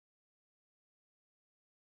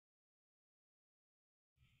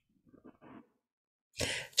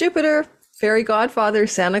Jupiter, fairy godfather,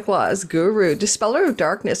 Santa Claus, guru, dispeller of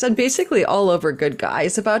darkness, and basically all over good guy,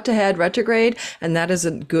 is about to head retrograde, and that is a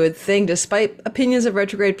good thing. Despite opinions of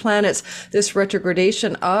retrograde planets, this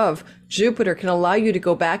retrogradation of Jupiter can allow you to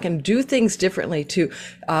go back and do things differently, to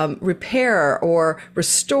repair or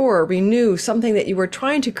restore, renew something that you were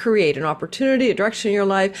trying to create, an opportunity, a direction in your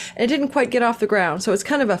life, and it didn't quite get off the ground. So it's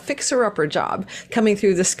kind of a fixer-upper job coming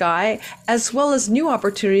through the sky, as well as new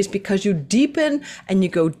opportunities, because you deepen and you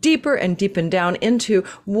go deeper and deepen down into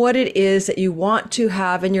what it is that you want to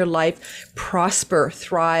have in your life prosper,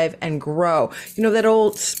 thrive, and grow. You know that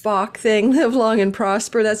old Spock thing, live long and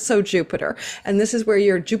prosper? That's so Jupiter. And this is where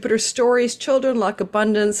your Jupiter stories, children, luck,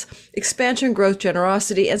 abundance, expansion, growth,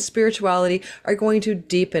 generosity, and spirituality are going to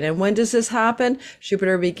deepen. And when does this happen?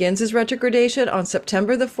 Jupiter begins his retrogradation on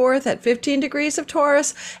September the 4th at 15 degrees of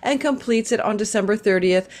Taurus and completes it on December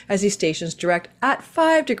 30th as he stations direct at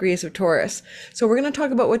 5 degrees of Taurus. So we're going to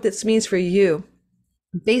talk about what this means for you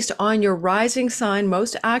based on your rising sign,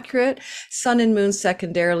 most accurate, sun and moon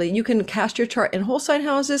secondarily. You can cast your chart in whole sign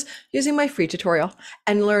houses using my free tutorial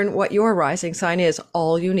and learn what your rising sign is.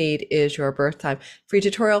 All you need is your birth time. Free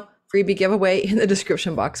tutorial, freebie giveaway in the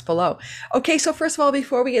description box below. Okay, so first of all,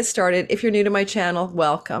 before we get started, if you're new to my channel,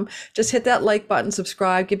 welcome. Just hit that like button,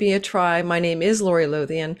 subscribe, give me a try. My name is Lori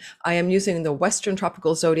Lothian. I am using the Western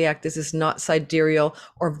Tropical Zodiac. This is not sidereal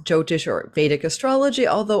or Jyotish or Vedic astrology,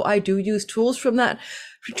 although I do use tools from that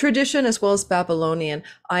tradition as well as Babylonian.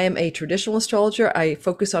 I am a traditional astrologer. I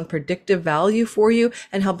focus on predictive value for you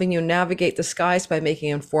and helping you navigate the skies by making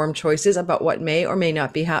informed choices about what may or may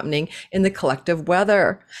not be happening in the collective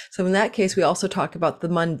weather. So in that case, we also talk about the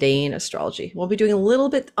mundane astrology. We'll be doing a little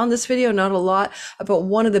bit on this video, not a lot, about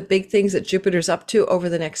one of the big things that Jupiter's up to over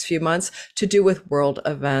the next few months to do with world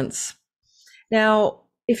events. Now,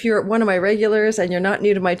 if you're one of my regulars and you're not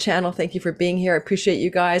new to my channel, thank you for being here. I appreciate you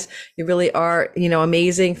guys. You really are,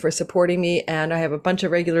 amazing for supporting me. And I have a bunch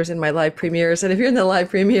of regulars in my live premieres. And if you're in the live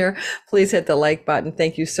premiere, please hit the like button.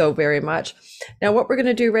 Thank you so very much. Now, what we're going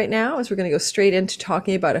to do right now is we're going to go straight into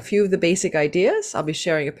talking about a few of the basic ideas. I'll be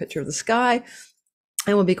sharing a picture of the sky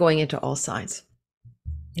and we'll be going into all signs.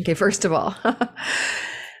 Okay, first of all,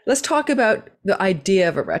 let's talk about the idea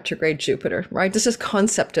of a retrograde Jupiter, right? This is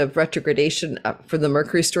concept of retrogradation for the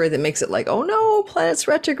Mercury story that makes it like, oh no, planet's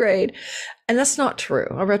retrograde. And that's not true.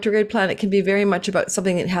 A retrograde planet can be very much about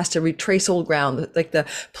something that has to retrace old ground. Like the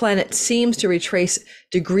planet seems to retrace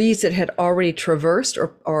degrees that had already traversed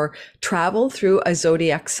or traveled through a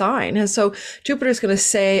zodiac sign. And so Jupiter's going to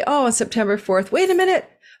say, oh, on September 4th, wait a minute,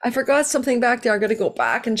 I forgot something back there. I'm going to go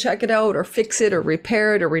back and check it out or fix it or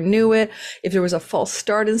repair it or renew it. If there was a false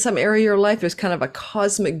start in some area of your life, there's kind of a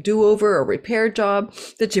cosmic do-over or repair job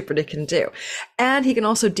that Jupiter can do. And he can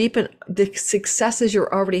also deepen the successes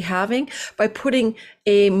you're already having by putting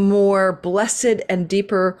a more blessed and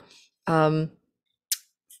deeper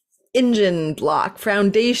engine block,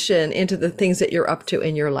 foundation into the things that you're up to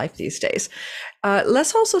in your life these days.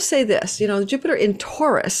 Let's also say this, Jupiter in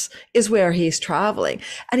Taurus is where he's traveling,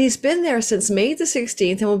 and he's been there since May the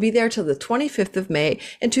 16th and will be there till the 25th of May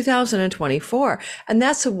in 2024. And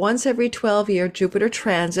that's a once every 12-year Jupiter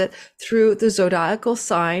transit through the zodiacal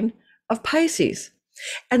sign of Pisces.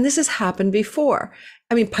 And this has happened before.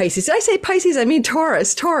 I mean, Pisces. Did I say Pisces? I mean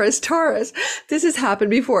Taurus. This has happened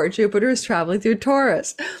before. Jupiter is traveling through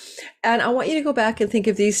Taurus. And I want you to go back and think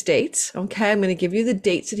of these dates. Okay, I'm going to give you the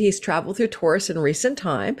dates that he's traveled through Taurus in recent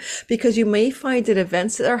time, because you may find that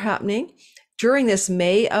events that are happening during this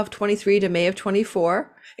May of 23 to May of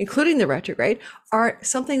 24, including the retrograde, are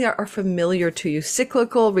something that are familiar to you.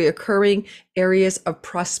 Cyclical, reoccurring areas of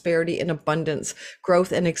prosperity and abundance,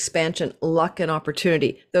 growth and expansion, luck and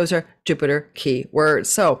opportunity. Those are Jupiter key words.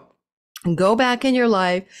 So go back in your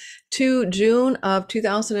life to June of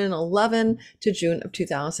 2011 to June of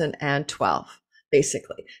 2012.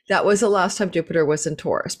 Basically, that was the last time Jupiter was in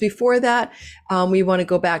Taurus. Before that, we want to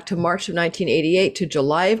go back to March of 1988 to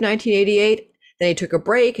July of 1988. Then he took a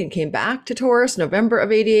break and came back to Taurus, November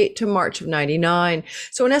of 88 to March of 99.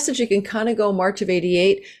 So in essence, you can kind of go March of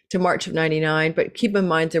 88 to March of 99, but keep in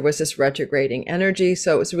mind there was this retrograding energy.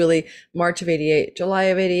 So it was really March of 88, July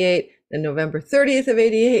of 88, then November 30th of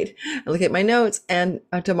 88. I look at my notes, and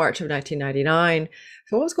to March of 1999.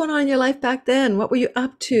 So what was going on in your life back then? What were you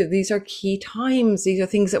up to? These are key times. These are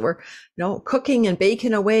things that were, cooking and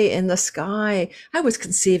baking away in the sky. I was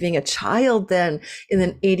conceiving a child then in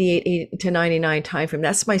the 88 to 99 time frame.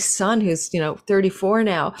 That's my son who's, 34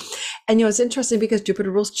 now. And, it's interesting because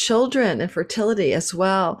Jupiter rules children and fertility as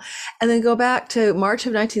well. And then go back to March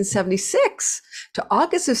of 1976 to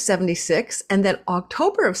August of 76, and then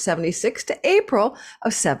October of 76 to April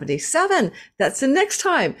of 77. That's the next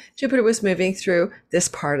time Jupiter was moving through this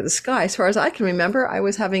part of the sky. As far as I can remember, I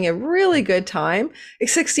was having a really good time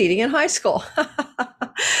succeeding in high school.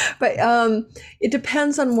 But it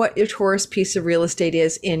depends on what your Taurus piece of real estate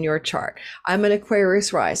is in your chart. I'm an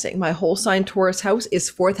Aquarius rising. My whole sign Taurus house is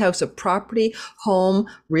fourth house of property, home,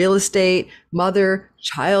 real estate, mother,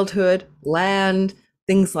 childhood, land,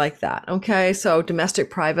 things like that. Okay, so domestic,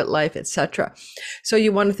 private life, etc. So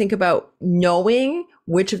you want to think about knowing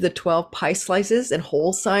which of the 12 pie slices and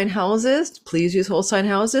whole sign houses, please use whole sign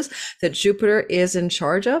houses, that Jupiter is in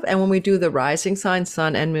charge of. And when we do the rising sign,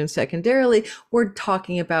 sun and moon secondarily, we're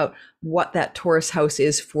talking about what that Taurus house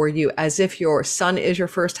is for you, as if your sun is your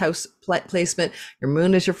first house placement, your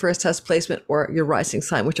moon is your first house placement, or your rising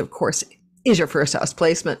sign, which of course is your first house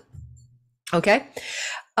placement. Okay.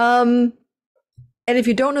 And if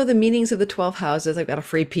you don't know the meanings of the 12 houses, I've got a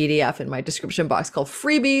free PDF in my description box called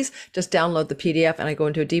Freebies. Just download the PDF and I go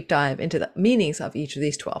into a deep dive into the meanings of each of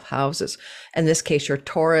these 12 houses. In this case, your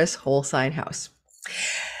Taurus whole sign house.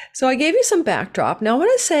 So I gave you some backdrop. Now I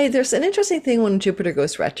want to say there's an interesting thing when Jupiter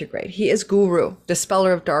goes retrograde. He is guru,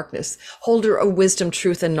 dispeller of darkness, holder of wisdom,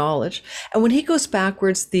 truth, and knowledge. And when he goes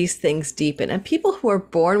backwards, these things deepen. And people who are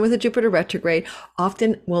born with a Jupiter retrograde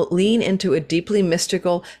often will lean into a deeply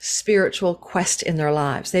mystical, spiritual quest in their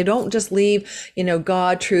lives. They don't just leave,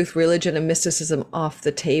 God, truth, religion, and mysticism off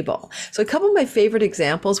the table. So a couple of my favorite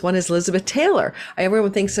examples, one is Elizabeth Taylor.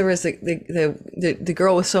 Everyone thinks of her as the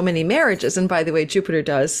girl with so many marriages. And by the way, Jupiter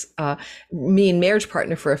does mean marriage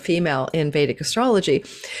partner for a female in Vedic astrology.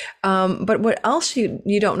 But what else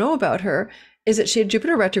you don't know about her is that she had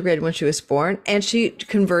Jupiter retrograde when she was born, and she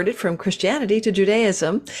converted from Christianity to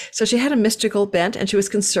Judaism. So she had a mystical bent, and she was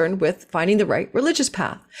concerned with finding the right religious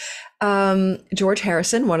path. George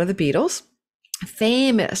Harrison, one of the Beatles,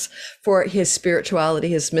 famous for his spirituality,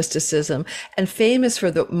 his mysticism, and famous for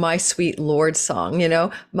the My Sweet Lord song,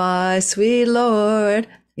 My Sweet Lord.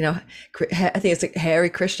 I think it's like Hare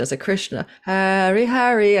Krishna. It's a Krishna,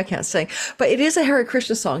 Hari, I can't sing, but it is a Hare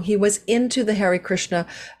Krishna song. He was into the Hare Krishna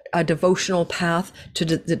devotional path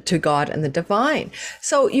to God and the divine.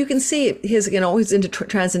 So you can see he's into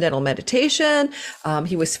transcendental meditation.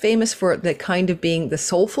 He was famous for the kind of being the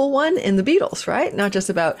soulful one in the Beatles, right? Not just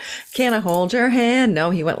about, can I hold your hand? No,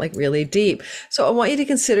 he went like really deep. So I want you to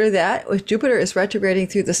consider that if Jupiter is retrograding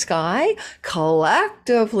through the sky,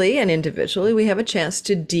 collectively and individually, we have a chance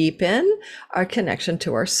to deepen our connection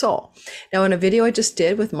to our soul. Now, in a video I just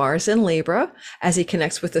did with Mars in Libra, as he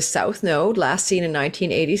connects with the South Node, last seen in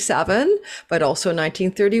 1987, but also in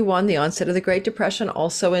 1931, the onset of the Great Depression,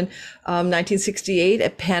 also in 1968, a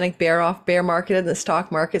panic bear market and the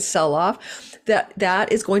stock market sell-off,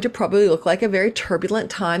 that is going to probably look like a very turbulent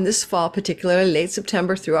time this fall, particularly late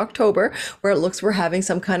September through October, where it looks we're having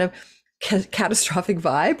some kind of catastrophic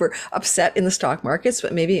vibe or upset in the stock markets.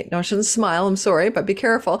 But maybe, no, I shouldn't smile, I'm sorry, but be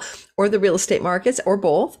careful, or the real estate markets, or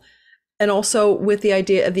both. And also with the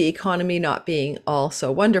idea of the economy not being all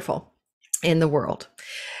so wonderful in the world.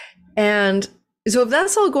 And so if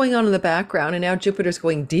that's all going on in the background, and now Jupiter's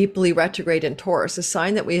going deeply retrograde in Taurus, a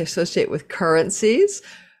sign that we associate with currencies,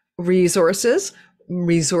 resources,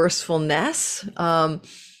 resourcefulness,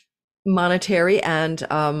 monetary and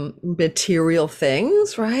material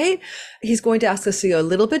things, right? He's going to ask us to go a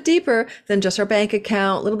little bit deeper than just our bank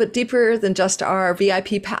account, a little bit deeper than just our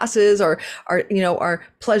VIP passes or our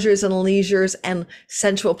pleasures and leisures and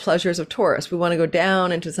sensual pleasures of Taurus. We want to go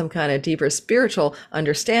down into some kind of deeper spiritual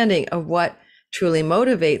understanding of what truly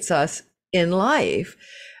motivates us in life.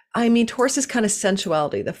 I mean, Taurus is kind of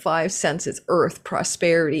sensuality, the five senses, earth,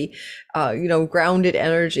 prosperity, grounded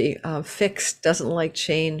energy, fixed, doesn't like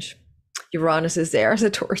change. Uranus is there. So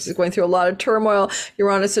Taurus is going through a lot of turmoil.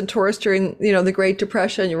 Uranus and Taurus during, the Great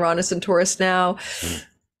Depression, Uranus and Taurus now,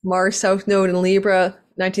 Mars South Node in Libra,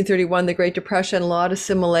 1931, the Great Depression, a lot of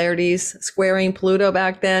similarities, squaring Pluto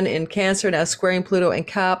back then in Cancer, now squaring Pluto in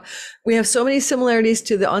Cap. We have so many similarities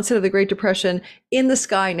to the onset of the Great Depression in the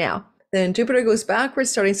sky now. Then Jupiter goes backwards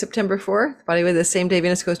starting September 4th, by the way, the same day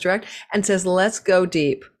Venus goes direct, and says, let's go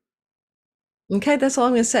deep. Okay, that's all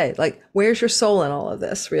I'm going to say. Like, where's your soul in all of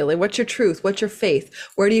this, really? What's your truth? What's your faith?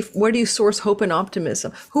 Where do you source hope and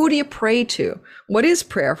optimism? Who do you pray to? What is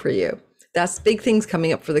prayer for you? That's big things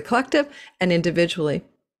coming up for the collective and individually.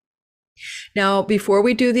 Now, before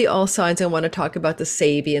we do the all signs, I want to talk about the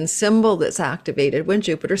Sabian symbol that's activated when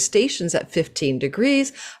Jupiter stations at 15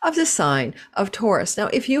 degrees of the sign of Taurus. Now,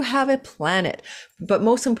 if you have a planet, but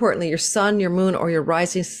most importantly, your sun, your moon, or your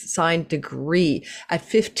rising sign degree at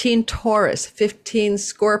 15 Taurus, 15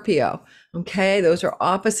 Scorpio, okay, those are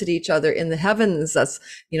opposite each other in the heavens. That's,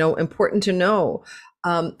 important to know.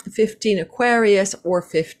 15 Aquarius or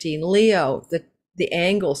 15 Leo, the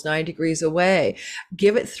angle's 9 degrees away.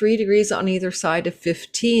 Give it 3 degrees on either side of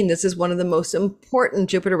 15. This is one of the most important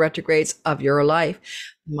Jupiter retrogrades of your life.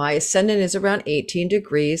 My ascendant is around 18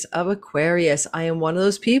 degrees of Aquarius. I am one of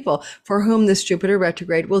those people for whom this Jupiter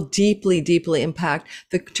retrograde will deeply, deeply impact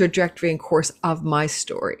the trajectory and course of my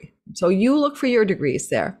story. So you look for your degrees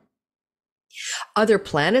there. Other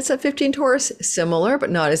planets at 15 Taurus, similar, but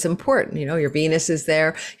not as important. Your Venus is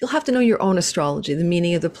there. You'll have to know your own astrology, the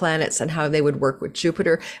meaning of the planets and how they would work with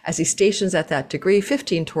Jupiter as he stations at that degree,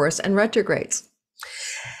 15 Taurus, and retrogrades.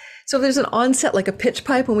 So there's an onset, like a pitch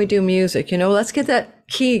pipe when we do music, let's get that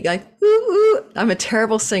key, like, ooh, ooh. I'm a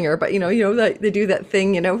terrible singer, but they do that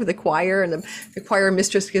thing, for the choir, and the choir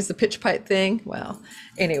mistress gives the pitch pipe thing. Well,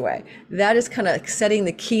 anyway, that is kind of like setting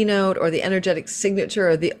the keynote or the energetic signature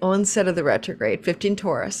or the onset of the retrograde, 15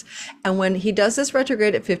 Taurus. And when he does this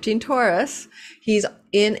retrograde at 15 Taurus, he's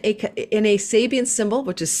in a Sabian symbol,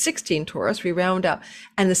 which is 16 Taurus, we round up.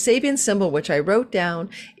 And the Sabian symbol, which I wrote down,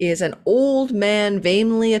 is an old man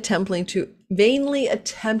vainly attempting to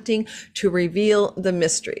reveal the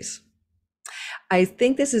mysteries. I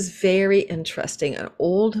think this is very interesting. An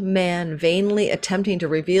old man vainly attempting to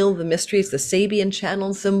reveal the mysteries, the Sabian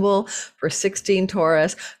channel symbol for 16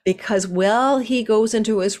 Taurus, because he goes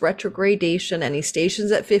into his retrogradation and he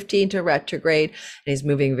stations at 15 to retrograde, and he's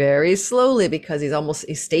moving very slowly because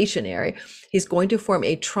he's stationary. He's going to form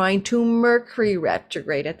a trine to Mercury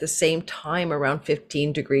retrograde at the same time around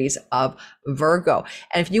 15 degrees of Virgo.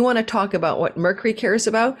 And if you want to talk about what Mercury cares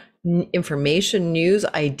about, information, news,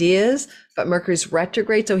 ideas, but Mercury's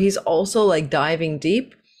retrograde, so he's also like diving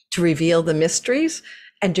deep to reveal the mysteries,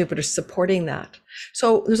 and Jupiter's supporting that.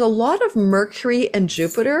 So there's a lot of Mercury and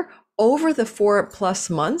Jupiter over the 4+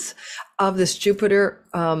 months of this Jupiter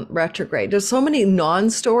retrograde. There's so many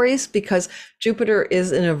non-stories because Jupiter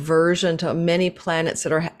is an aversion to many planets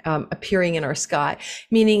that are appearing in our sky,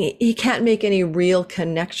 meaning he can't make any real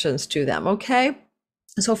connections to them, okay?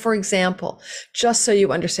 So for example, just so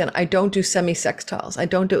you understand, I don't do semi-sextiles. I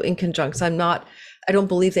don't do inconjuncts. I don't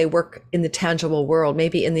believe they work in the tangible world,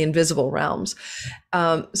 maybe in the invisible realms.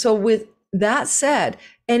 So with that said,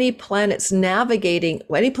 any planets in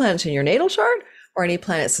your natal chart, or any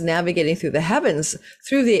planets navigating through the heavens,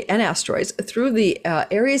 and asteroids, through the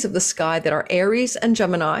areas of the sky that are Aries and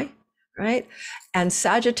Gemini, right? And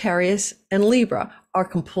Sagittarius and Libra are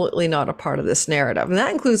completely not a part of this narrative. And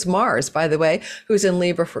that includes Mars, by the way, who's in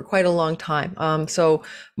Libra for quite a long time. So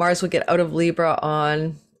Mars will get out of Libra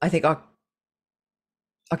on, I think,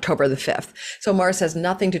 October the 5th. So Mars has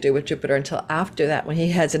nothing to do with Jupiter until after that, when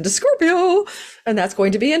he heads into Scorpio. And that's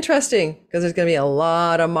going to be interesting because there's going to be a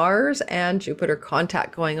lot of Mars and Jupiter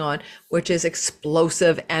contact going on, which is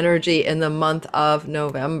explosive energy in the month of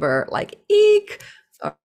November. Like, eek.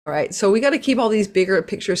 All right. So we got to keep all these bigger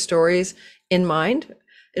picture stories in mind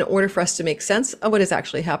in order for us to make sense of what is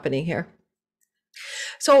actually happening here.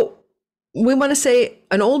 So we want to say,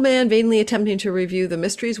 an old man vainly attempting to review the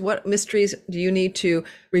mysteries. What mysteries do you need to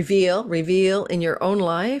reveal in your own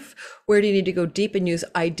life? Where do you need to go deep and use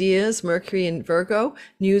ideas, Mercury and Virgo,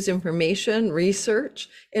 news, information, research,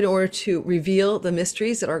 in order to reveal the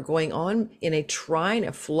mysteries that are going on in a trine,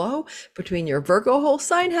 a flow between your Virgo whole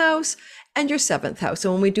sign house and your 7th house.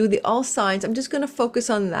 So when we do the all signs, I'm just going to focus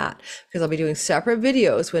on that because I'll be doing separate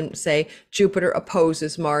videos when, say, Jupiter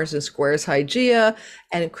opposes Mars and squares Hygeia,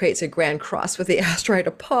 and it creates a grand cross with the asteroid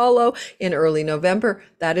Apollo in early November.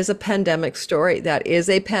 That is a pandemic story.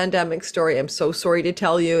 I'm so sorry to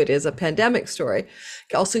tell you, it is a pandemic story.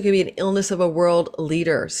 It also could be an illness of a world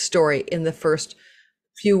leader story in the first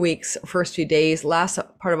few weeks, first few days, last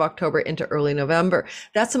part of October into early November.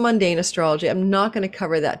 That's a mundane astrology. I'm not going to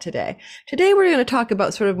cover that today. Today, we're going to talk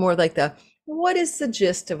about sort of more like what is the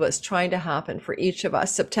gist of what's trying to happen for each of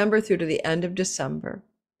us, September through to the end of December.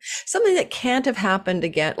 Something that can't have happened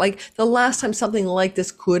again. Like the last time something like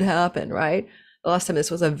this could happen, right? The last time this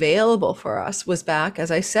was available for us was back, as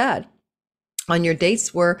I said, on your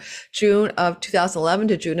dates were June of 2011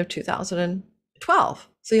 to June of 2012.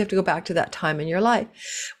 So you have to go back to that time in your life.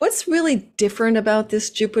 What's really different about this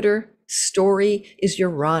Jupiter story is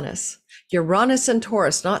Uranus. Uranus and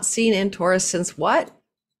Taurus, not seen in Taurus since what?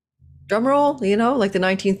 drum roll, you know, like the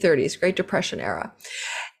 1930s, Great Depression era,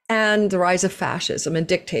 and the rise of fascism and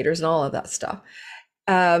dictators and all of that stuff,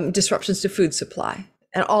 disruptions to food supply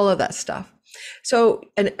and all of that stuff. So,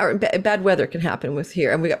 and bad weather can happen with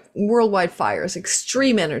here, and we got worldwide fires,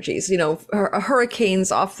 extreme energies, you know,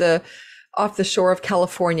 hurricanes off the shore of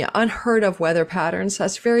California, unheard of weather patterns.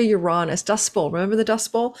 That's very Uranus, Dust Bowl. Remember the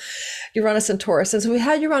Dust Bowl? Uranus and Taurus. And so we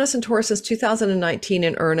had Uranus and Taurus since 2019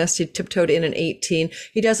 in earnest. He tiptoed in 18.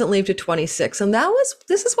 He doesn't leave to 26. And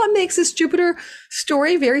this is what makes this Jupiter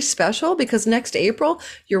story very special, because next April,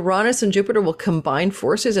 Uranus and Jupiter will combine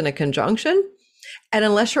forces in a conjunction. And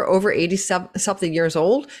unless you're over 80 something years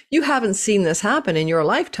old, you haven't seen this happen in your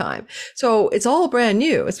lifetime. So it's all brand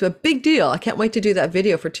new. It's a big deal. I can't wait to do that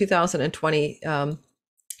video for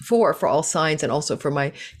 2024 for all signs, and also for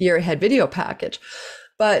my year ahead video package.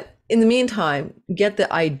 But in the meantime, get the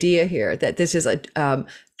idea here that this is a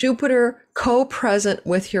Jupiter co-present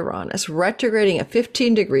with Uranus, retrograding at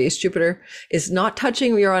 15 degrees. Jupiter is not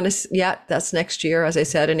touching Uranus yet. That's next year. As I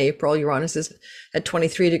said, in April, Uranus is at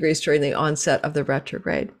 23 degrees during the onset of the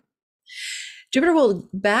retrograde. Jupiter will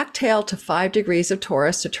backtail to 5 degrees of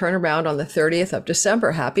Taurus to turn around on the 30th of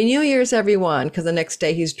December. Happy New Year's, everyone, because the next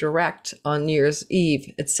day he's direct on New Year's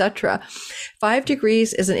Eve, etc. 5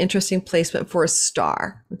 degrees is an interesting placement for a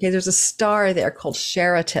star. Okay, there's a star there called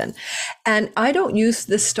Sheratan. And I don't use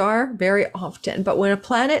this star very often, but when a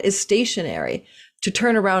planet is stationary, to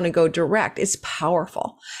turn around and go direct, it's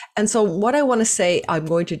powerful. And so what I want to say, I'm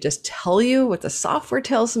going to just tell you what the software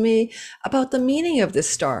tells me about the meaning of this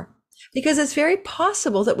star, because it's very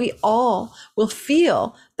possible that we all will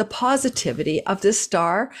feel the positivity of this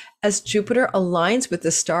star as Jupiter aligns with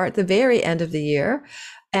the star at the very end of the year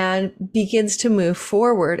and begins to move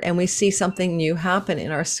forward, and we see something new happen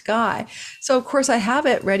in our sky. So of course I have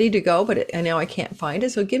it ready to go, but now I can't find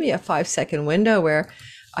it. So give me a 5-second window where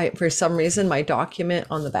for some reason, my document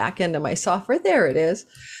on the back end of my software, there it is.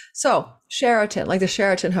 So Sheratan, like the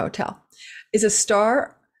Sheraton Hotel, is a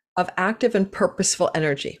star of active and purposeful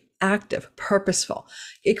energy. Active, purposeful.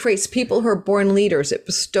 It creates people who are born leaders. It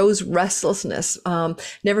bestows restlessness,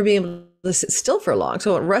 never being able to sit still for long.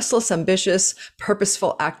 So restless, ambitious,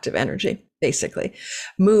 purposeful, active energy, basically.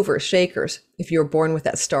 Movers, shakers, if you're born with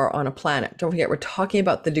that star on a planet. Don't forget, we're talking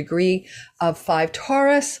about the degree of 5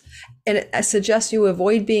 Taurus, and it suggests you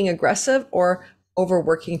avoid being aggressive or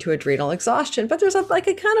overworking to adrenal exhaustion. But there's a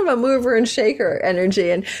kind of a mover and shaker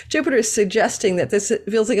energy, and Jupiter is suggesting that this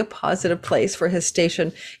feels like a positive place for his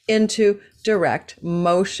station into direct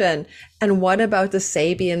motion. And what about the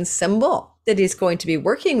Sabian symbol that he's going to be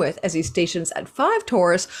working with as he stations at 5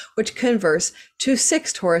 Taurus, which converts to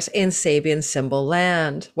 6 Taurus in Sabian symbol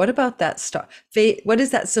land? What about that star? What is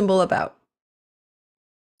that symbol about?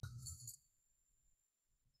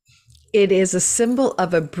 It is a symbol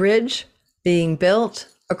of a bridge being built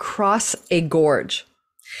across a gorge.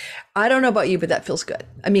 I don't know about you, but that feels good.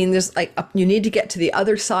 I mean, there's you need to get to the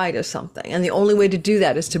other side of something. And the only way to do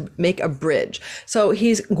that is to make a bridge. So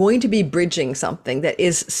he's going to be bridging something that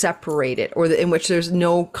is separated, or in which there's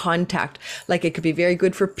no contact. Like it could be very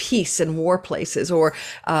good for peace and war places, or,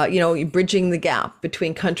 bridging the gap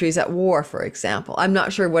between countries at war, for example. I'm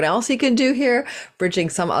not sure what else he can do here, bridging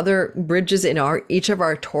some other bridges in each of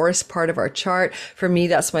our Taurus part of our chart. For me,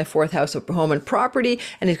 that's my 4th house of home and property.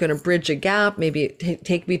 And he's going to bridge a gap, maybe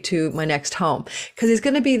take me to my next home, because he's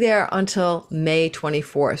going to be there until May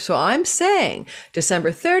 24th. So I'm saying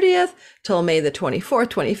December 30th till May the 24th,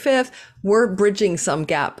 25th, we're bridging some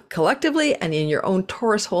gap collectively, and in your own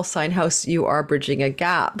Taurus whole sign house, you are bridging a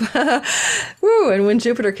gap. Woo! And when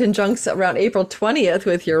Jupiter conjuncts around April 20th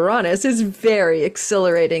with Uranus, it's very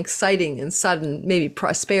exhilarating, exciting, and sudden, maybe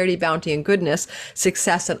prosperity, bounty, and goodness,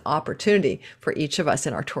 success, and opportunity for each of us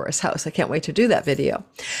in our Taurus house. I can't wait to do that video.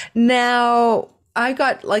 Now, I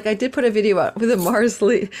did put a video out with the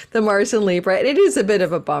Mars in Libra, and it is a bit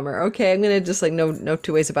of a bummer. Okay, I'm going to just no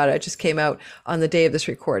two ways about it. It just came out on the day of this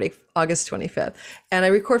recording, August 25th. And I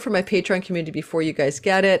record for my Patreon community before you guys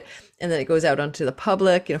get it. And then it goes out onto the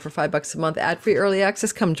public, for $5 a month, ad-free early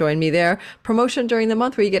access. Come join me there. Promotion during the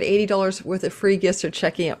month where you get $80 worth of free gifts or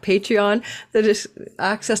checking out Patreon.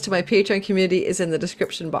 Access to my Patreon community is in the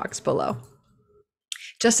description box below.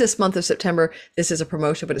 Just this month of September, this is a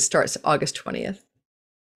promotion, but it starts August 20th.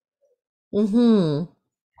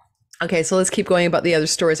 Okay, so let's keep going about the other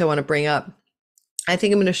stories I want to bring up. I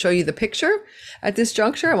think I'm going to show you the picture at this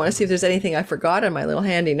juncture. I want to see if there's anything I forgot on my little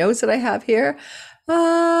handy notes that I have here.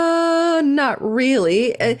 Not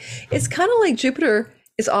really. It's kind of like Jupiter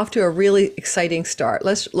is off to a really exciting start.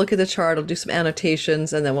 Let's look at the chart. I'll do some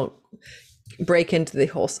annotations, and then we'll break into the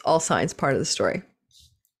whole all signs part of the story.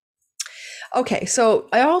 Okay, so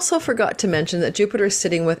I also forgot to mention that Jupiter is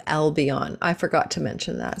sitting with Albion. I forgot to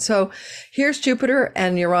mention that. So here's Jupiter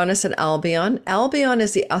and Uranus and Albion. Albion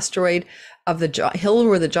is the asteroid of the hill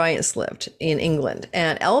where the giants lived in England.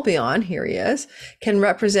 And Albion, here he is, can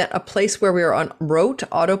represent a place where we are on rote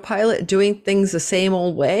autopilot, doing things the same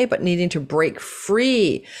old way, but needing to break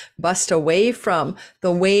free, bust away from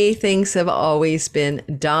the way things have always been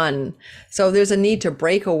done. So there's a need to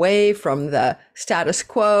break away from the status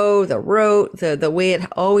quo, the rote, the way it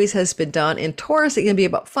always has been done. In Taurus, it can be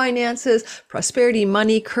about finances, prosperity,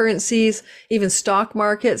 money, currencies, even stock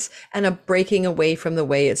markets, and a breaking away from the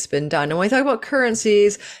way it's been done. And when I talk about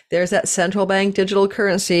currencies, there's that central bank digital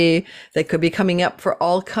currency that could be coming up for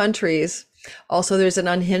all countries. Also, there's an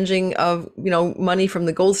unhinging of, money from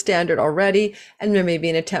the gold standard already, and there may be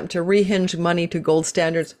an attempt to rehinge money to gold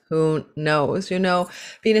standards. Who knows?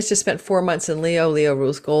 Venus just spent 4 months in Leo. Leo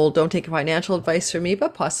rules gold. Don't take financial advice from me,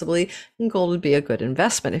 but possibly gold would be a good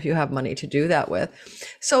investment if you have money to do that with.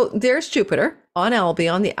 So there's Jupiter on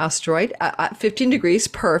Albion, the asteroid, at 15 degrees.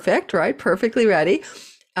 Perfect, right? Perfectly ready.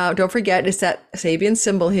 Don't forget, it's that Sabian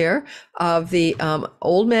symbol here of the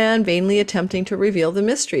old man vainly attempting to reveal the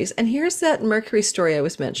mysteries. And here's that Mercury story I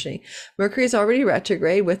was mentioning. Mercury is already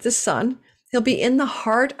retrograde with the sun. He'll be in the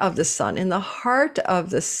heart of the sun,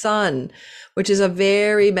 which is a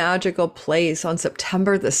very magical place on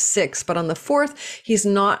September the 6th. But on the 4th, he's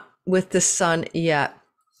not with the sun yet.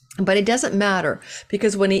 But it doesn't matter,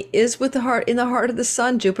 because when he is in the heart of the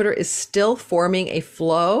sun, Jupiter is still forming a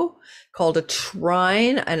flow called a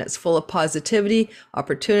trine, and it's full of positivity,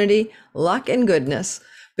 opportunity, luck, and goodness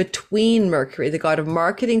between Mercury, the god of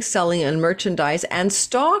marketing, selling, and merchandise, and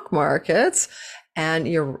stock markets, and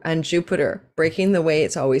Jupiter, breaking the way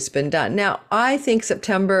it's always been done. Now, I think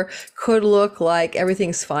September could look like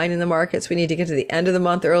everything's fine in the markets. We need to get to the end of the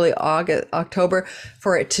month, early October,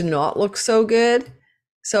 for it to not look so good.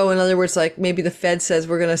 So in other words, like maybe the Fed says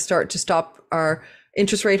we're going to stop our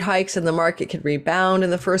interest rate hikes and the market can rebound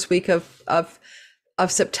in the first week of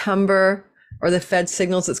September, or the Fed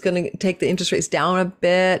signals it's going to take the interest rates down a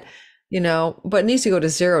bit, but it needs to go to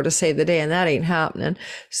zero to save the day, and that ain't happening.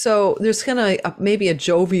 So there's maybe a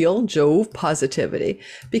Jove positivity.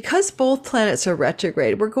 Because both planets are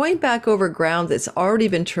retrograde, we're going back over ground that's already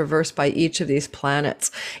been traversed by each of these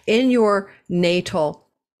planets in your natal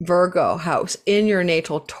Virgo house, in your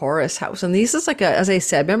natal Taurus house. And these is like as I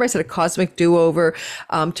said, remember I said a cosmic do-over,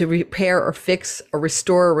 to repair or fix or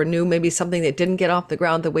restore or renew maybe something that didn't get off the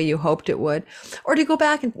ground the way you hoped it would, or to go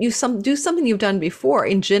back and do something you've done before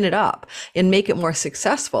and gin it up and make it more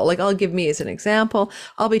successful. Like I'll give me as an example,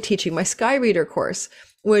 I'll be teaching my Sky Reader course,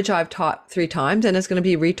 which I've taught 3 times, and it's going to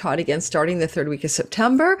be retaught again starting the 3rd week of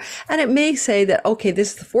September. And it may say that, okay,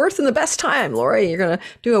 this is the 4th and the best time, Lori. You're going to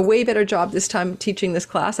do a way better job this time teaching this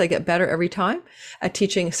class. I get better every time at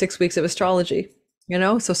teaching 6 weeks of astrology.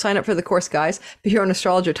 So sign up for the course, guys. Be here on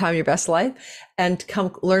Astrology, Time Your Best Life, and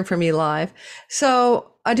come learn from me live.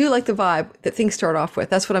 So I do like the vibe that things start off with.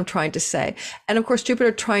 That's what I'm trying to say. And of course,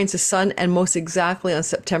 Jupiter trines the sun, and most exactly on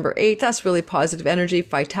September 8th. That's really positive energy,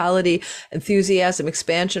 vitality, enthusiasm,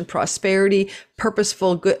 expansion, prosperity,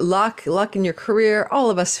 purposeful, good luck in your career. All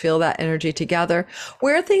of us feel that energy together.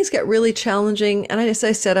 Where things get really challenging, and as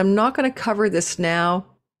I said, I'm not going to cover this now,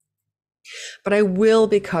 but I will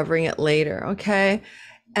be covering it later, okay?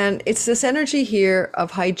 And it's this energy here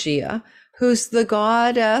of Hygeia, who's the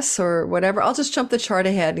goddess or whatever. I'll just jump the chart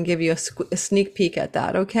ahead and give you a sneak peek at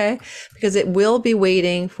that, okay? Because it will be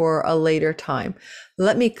waiting for a later time.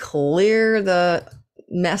 Let me clear the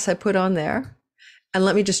mess I put on there. And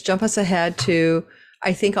let me just jump us ahead to,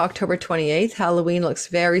 I think, October 28th. Halloween looks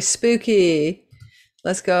very spooky.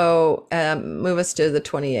 Let's go move us to the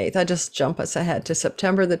 28th. I just jump us ahead to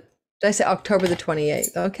October the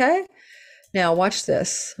 28th, okay? Now watch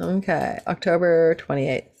this. Okay, October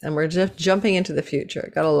 28th, and we're just jumping into the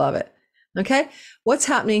future. Gotta love it. Okay, what's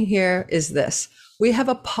happening here is this. We have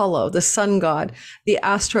Apollo, the sun god, the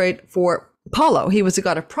asteroid for Apollo. He was a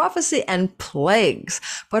god of prophecy and plagues,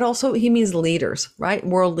 but also he means leaders, right?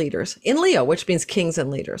 World leaders in Leo, which means kings and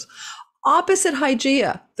leaders. Opposite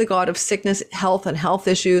Hygeia, the god of sickness, health and health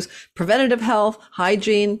issues, preventative health,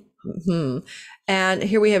 hygiene. And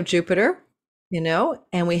here we have Jupiter,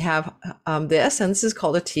 and we have and this is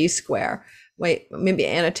called a T-square. Wait, maybe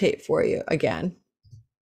annotate for you again.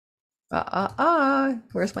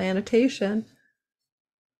 Where's my annotation?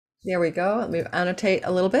 There we go. Let me annotate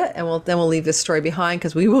a little bit, and then we'll leave this story behind,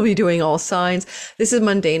 because we will be doing all signs. This is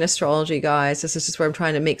mundane astrology, guys. This is just where I'm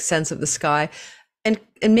trying to make sense of the sky and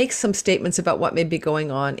make some statements about what may be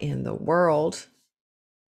going on in the world.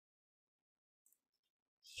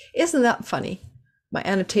 Isn't that funny? My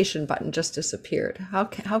annotation button just disappeared. How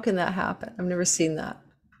can that happen? I've never seen that.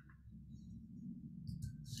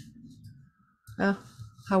 Oh,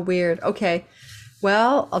 how weird. Okay.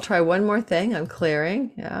 Well, I'll try one more thing. I'm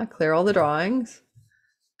clearing. Yeah, clear all the drawings.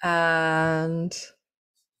 And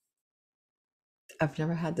I've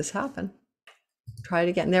never had this happen. Try it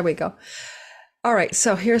again. There we go. All right.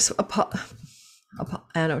 So here's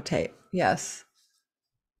annotate. Yes.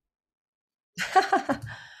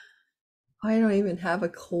 I don't even have a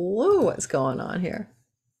clue what's going on here.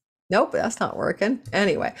 Nope, that's not working.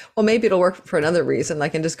 Anyway, well, maybe it'll work for another reason. I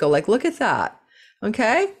can just go like, look at that.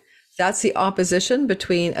 Okay. That's the opposition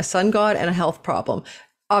between a sun god and a health problem.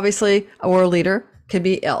 Obviously, a world leader could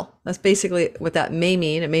be ill. That's basically what that may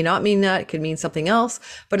mean. It may not mean that. It could mean something else,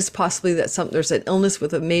 but it's possibly that there's an illness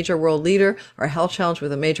with a major world leader, or a health challenge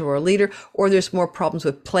with a major world leader, or there's more problems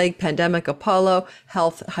with plague, pandemic, Apollo,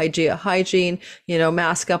 health, Hygeia, hygiene,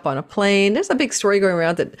 mask up on a plane. There's a big story going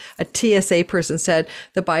around that a TSA person said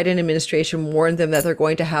the Biden administration warned them that they're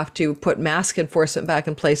going to have to put mask enforcement back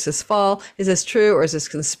in place this fall. Is this true, or is this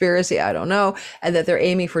conspiracy? I don't know. And that they're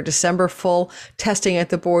aiming for December full testing at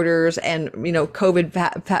the borders and, COVID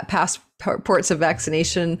passports of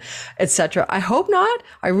vaccination, etc. I hope not.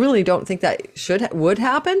 I really don't think that would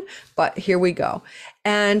happen, but here we go.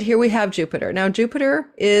 And here we have Jupiter. Now, Jupiter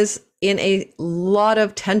is in a lot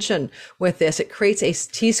of tension with this. It creates a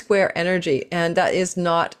T-square energy, and that is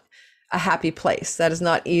not a happy place. That is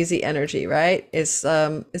not easy energy, right? It's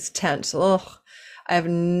tense. Ugh. I have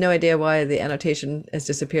no idea why the annotation has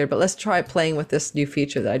disappeared, but let's try playing with this new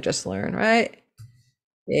feature that I just learned, right?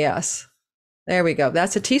 Yes. There we go.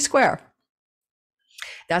 That's a T-square.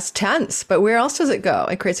 That's tense, but where else does it go?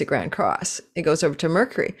 It creates a grand cross. It goes over to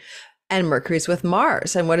Mercury, and Mercury's with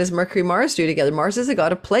Mars. And what does Mercury Mars do together? Mars is a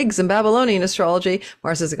god of plagues in Babylonian astrology.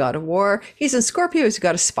 Mars is a god of war. He's in Scorpio. He's a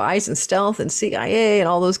god of spies and stealth and CIA and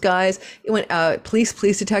all those guys. It went police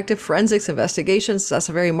detective, forensics, investigations. That's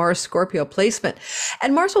a very Mars Scorpio placement.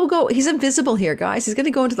 And Mars will go, he's invisible here, guys. He's going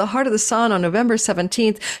to go into the heart of the sun on November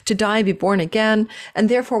 17th to die and be born again. And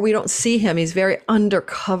therefore we don't see him. He's very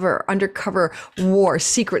undercover war,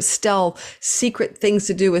 secret stealth, secret things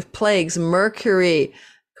to do with plagues. Mercury,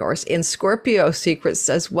 course, in Scorpio, secrets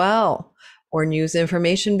as well, or news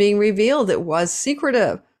information being revealed that was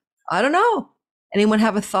secretive. I don't know. Anyone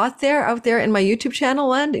have a thought out there in my YouTube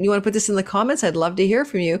channel, and you want to put this in the comments? I'd love to hear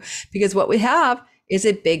from you, because what we have is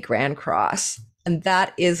a big grand cross, and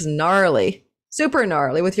that is gnarly, super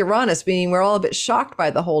gnarly, with Uranus being we're all a bit shocked by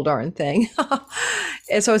the whole darn thing.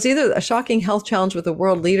 And so it's either a shocking health challenge with a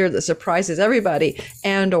world leader that surprises everybody,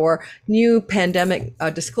 and or new pandemic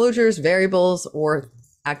disclosures, variables, or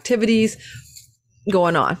activities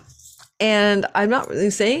going on. And I'm not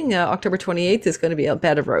really saying October 28th is going to be a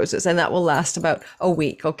bed of roses, and that will last about a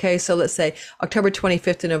week. Okay. So let's say October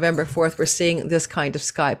 25th to November 4th, we're seeing this kind of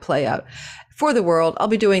sky play out for the world. I'll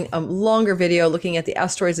be doing a longer video looking at the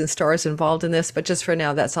asteroids and stars involved in this, but just for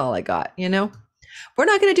now, that's all I got. We're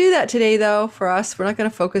not going to do that today, though. For us, we're not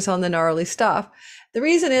going to focus on the gnarly stuff. The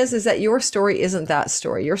reason is that your story isn't that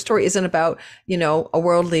story. Your story isn't about, a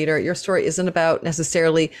world leader. Your story isn't about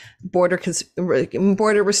necessarily border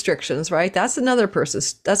restrictions, right? That's another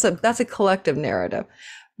person's, that's a collective narrative.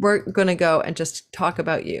 We're going to go and just talk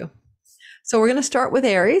about you. So we're going to start with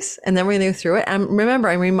Aries, and then we're going to go through it. And remember,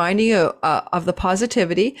 I'm reminding you of the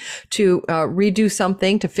positivity to redo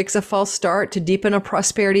something, to fix a false start, to deepen a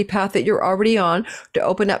prosperity path that you're already on, to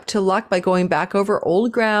open up to luck by going back over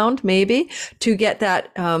old ground, maybe, to get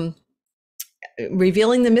that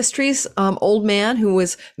revealing the mysteries, old man who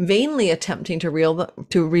was vainly attempting to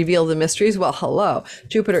reveal the mysteries. Well, hello,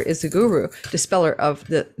 Jupiter is the guru, dispeller of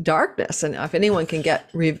the darkness. And if anyone can get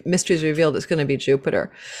mysteries revealed, it's going to be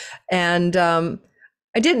Jupiter. And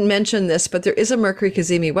I didn't mention this, but there is a Mercury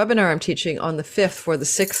Cazimi webinar I'm teaching on the 5th for the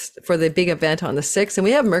 6th, for the big event on the 6th. And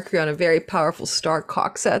we have Mercury on a very powerful star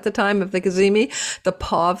Coxa at the time of the Cazimi, the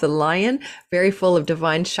paw of the lion, very full of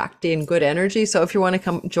divine Shakti and good energy. So if you want to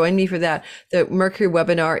come join me for that, the Mercury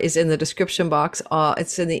webinar is in the description box.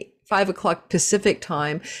 It's in the 5 o'clock Pacific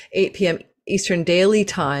time, 8 p.m. Eastern Daily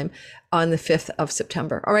Time on the 5th of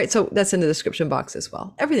September. All right. So that's in the description box as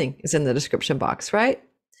well. Everything is in the description box, right?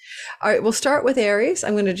 All right, we'll start with Aries.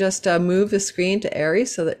 I'm going to just move the screen to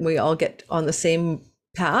Aries so that we all get on the same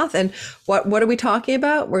path. And what are we talking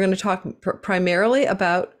about? We're going to talk primarily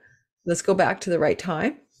about, let's go back to the right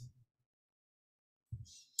time.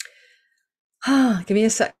 Give me a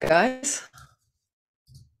sec, guys.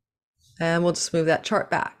 And we'll just move that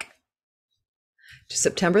chart back to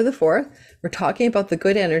September the 4th. We're talking about the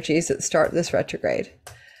good energies that start this retrograde.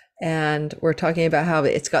 And we're talking about how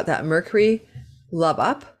it's got that Mercury love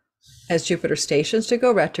up as Jupiter stations to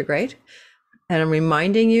go retrograde. And I'm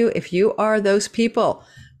reminding you, if you are those people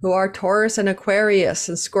who are Taurus and Aquarius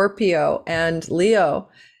and Scorpio and Leo,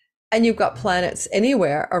 and you've got planets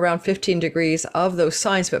anywhere around 15 degrees of those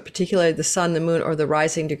signs, but particularly the sun, the moon, or the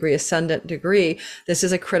rising degree, ascendant degree, this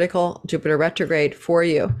is a critical Jupiter retrograde for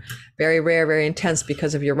you. Very rare, very intense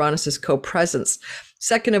because of Uranus's co-presence.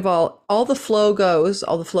 Second of all the flow goes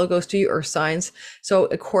to you earth signs. So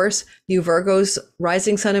of course, you Virgos,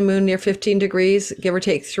 rising sun and moon near 15 degrees, give or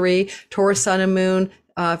take 3, Taurus sun and moon,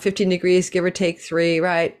 15 degrees, give or take 3,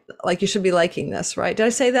 right? Like you should be liking this, right? Did I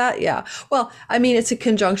say that? Yeah. Well, I mean, it's a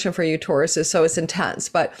conjunction for you Tauruses, so it's intense,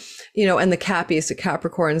 but and the Cappies, the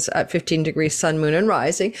Capricorns at 15 degrees, sun, moon, and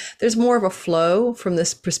rising, there's more of a flow from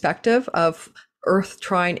this perspective of Earth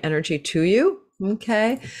trine energy to you.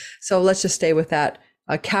 Okay. So let's just stay with that.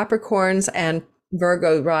 Capricorns and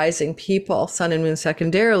Virgo rising people, sun and moon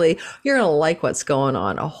secondarily, you're going to like what's going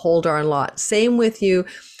on a whole darn lot. Same with you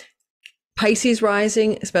Pisces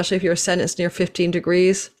rising, especially if your ascendant's near 15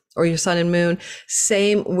 degrees or your sun and moon.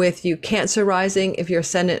 Same with you Cancer rising if your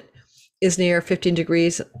ascendant is near 15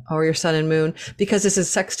 degrees or your sun and moon, because this is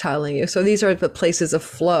sextiling you. So these are the places of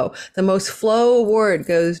flow. The most flow award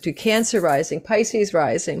goes to Cancer rising, Pisces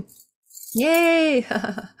rising. Yay!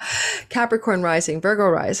 Capricorn rising, Virgo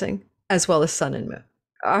rising, as well as sun and moon.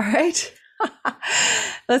 All right.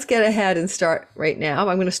 Let's get ahead and start right now.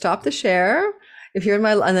 I'm going to stop the share. If you're in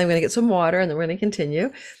my, and I'm going to get some water and then we're going to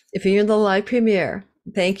continue. If you're in the live premiere,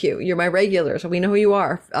 thank you. You're my regulars. We know who you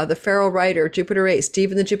are. The Feral Writer, Jupiter 8,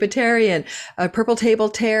 Stephen the Jupiterian, Purple Table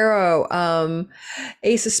Tarot,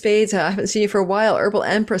 Ace of Spades. I haven't seen you for a while. Herbal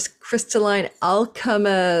Empress, Crystalline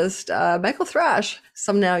Alchemist, Michael Thrash.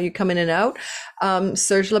 Some now you come in and out.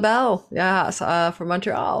 Serge Labelle, yes, from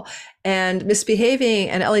Montreal, and Misbehaving,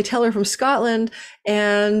 and Ellie Teller from Scotland,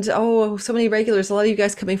 and so many regulars. A lot of you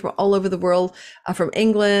guys coming from all over the world, from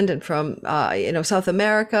England and from South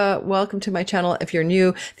America. Welcome to my channel. If you're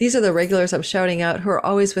new, these are the regulars I'm shouting out who are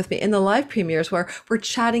always with me in the live premieres, where we're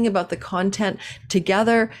chatting about the content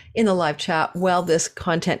together in the live chat while this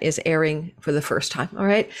content is airing for the first time. All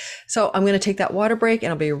right, so I'm going to take that water break and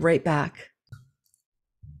I'll be right back.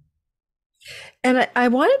 And I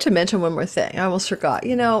wanted to mention one more thing. I almost forgot.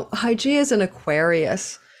 Hygeia is an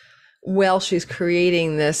Aquarius. Well, she's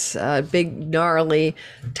creating this big gnarly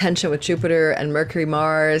tension with Jupiter and Mercury,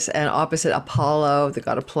 Mars, and opposite Apollo, the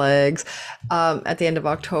god of plagues, at the end of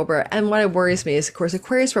October. And what worries me is, of course,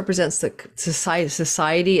 Aquarius represents the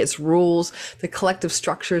society, its rules, the collective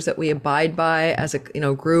structures that we abide by as a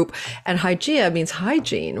group. And Hygeia means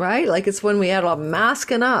hygiene, right? Like it's when we had all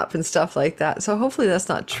masking up and stuff like that. So hopefully that's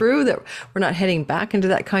not true, that we're not heading back into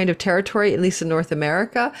that kind of territory, at least in North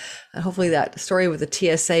America. And hopefully that story with the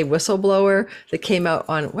TSA whistleblower that came out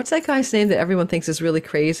on, what's that guy's name that everyone thinks is really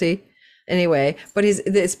crazy? Anyway, but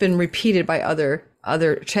it's been repeated by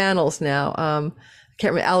other channels now. I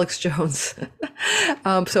can't remember, Alex Jones.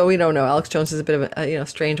 So we don't know. Alex Jones is a bit of a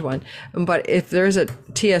strange one. But if there's a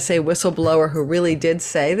TSA whistleblower who really did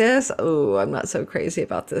say this, I'm not so crazy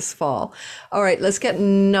about this fall. All right, let's get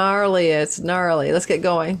gnarly. It's gnarly. Let's get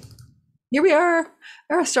going. Here we are.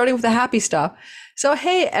 We're starting with the happy stuff. So,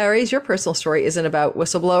 hey, Aries, your personal story isn't about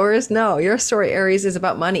whistleblowers. No, your story, Aries, is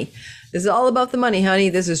about money. This is all about the money, honey.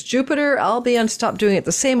 This is Jupiter Albion. Stop doing it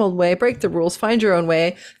the same old way. Break the rules. Find your own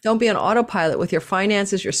way. Don't be on autopilot with your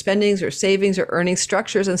finances, your spendings, your savings, your earning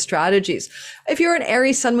structures and strategies. If you're an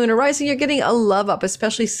Aries, sun, moon, or rising, you're getting a love up,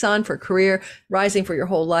 especially sun for career, rising for your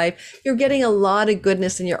whole life. You're getting a lot of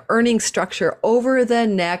goodness in your earning structure over the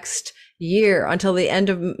next year until the end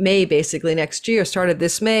of May, basically next year, started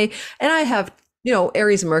this May. And I have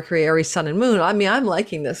Aries, Mercury, Aries, sun and moon. I mean, I'm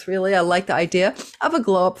liking this really. I like the idea of a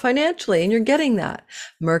glow up financially, and you're getting that.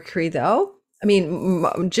 Mercury, though,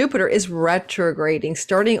 Jupiter is retrograding,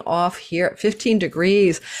 starting off here at 15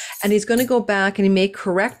 degrees, and he's going to go back and he may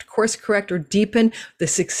course correct or deepen the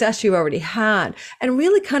success you already had, and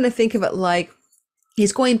really kind of think of it like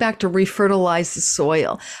he's going back to refertilize the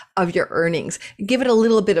soil of your earnings, give it a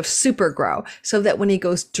little bit of super grow, so that when he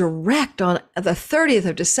goes direct on the 30th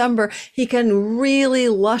of December, he can really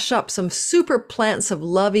lush up some super plants of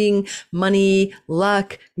loving money,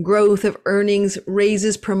 luck, growth of earnings,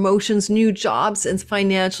 raises, promotions, new jobs, and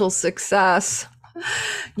financial success.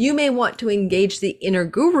 You may want to engage the inner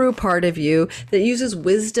guru part of you that uses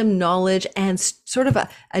wisdom, knowledge, and sort of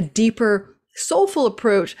a deeper soulful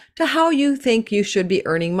approach to how you think you should be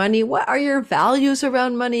earning money. What are your values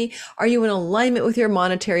around money? Are you in alignment with your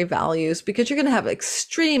monetary values? Because you're going to have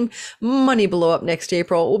extreme money blow up next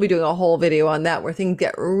April. We'll be doing a whole video on that where things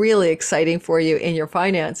get really exciting for you in your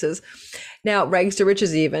finances. Now, rags to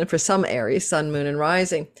riches even for some Aries, sun, moon, and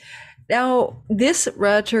rising. Now, this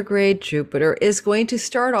retrograde Jupiter is going to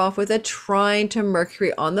start off with a trine to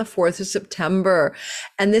Mercury on the 4th of September.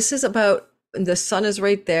 And this is about, the sun is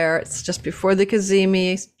right there. It's just before the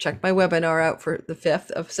Kazemi. Check my webinar out for the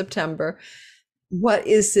 5th of September. What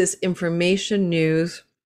is this information, news,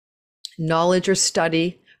 knowledge, or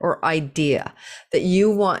study, or idea that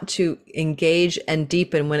you want to engage and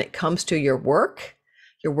deepen when it comes to your work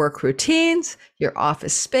routines, your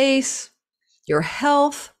office space, your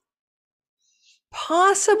health,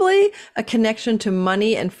 possibly a connection to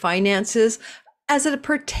money and finances as it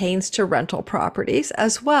pertains to rental properties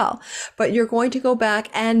as well. But you're going to go back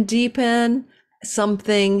and deepen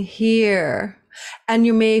something here. And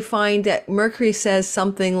you may find that Mercury says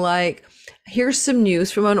something like, here's some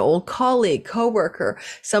news from an old colleague, coworker,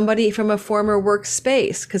 somebody from a former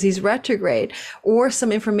workspace, because he's retrograde, or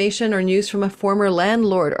some information or news from a former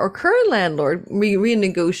landlord or current landlord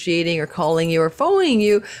renegotiating or calling you or phoning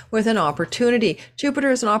you with an opportunity. Jupiter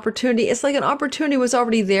is an opportunity. It's like an opportunity was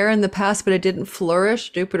already there in the past, but it didn't flourish.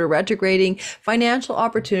 Jupiter retrograding, financial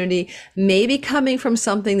opportunity, maybe coming from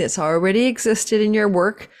something that's already existed in your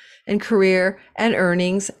work and career and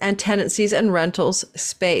earnings and tenancies and rentals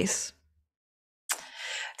space.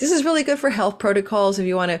 This is really good for health protocols if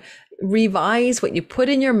you want to revise what you put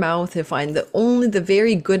in your mouth and find only the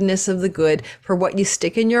very goodness of the good for what you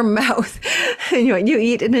stick in your mouth and what you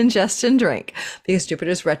eat and ingest and drink, because Jupiter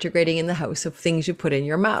is retrograding in the house of things you put in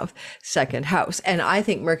your mouth, second house. And I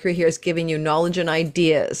think Mercury here is giving you knowledge and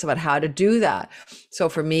ideas about how to do that. So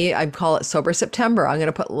for me, I call it Sober September. I'm going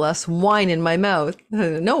to put less wine in my mouth,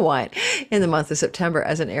 no wine, in the month of September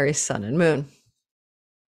as an Aries sun and moon.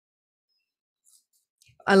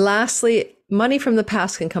 And lastly, money from the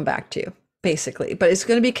past can come back to you, basically, but it's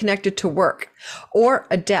going to be connected to work or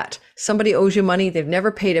a debt. Somebody owes you money. They've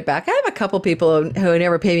never paid it back. I have a couple people who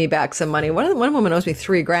never pay me back some money. One woman owes me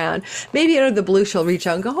 $3,000. Maybe out of the blue, she'll reach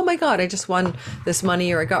out and go, oh my God, I just won this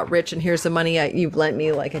money, or I got rich and here's the money you've lent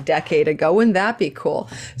me like a decade ago. Wouldn't that be cool?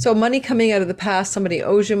 So money coming out of the past, somebody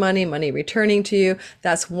owes you money, money returning to you.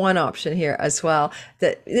 That's one option here as well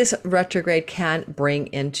that this retrograde can bring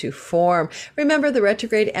into form. Remember, the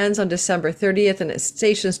retrograde ends on December 30th and it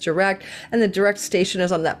stations direct, and the direct station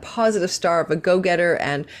is on that positive star of a go-getter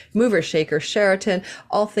and mover shaker Sheratan.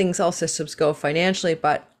 All things, all systems go financially,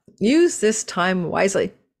 but use this time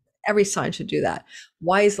wisely. Every sign should do that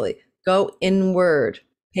wisely. Go inward.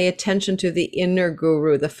 Pay attention to the inner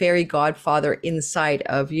guru, the fairy godfather inside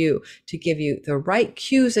of you, to give you the right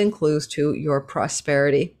cues and clues to your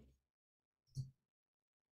prosperity.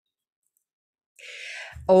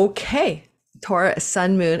 Okay. Taurus,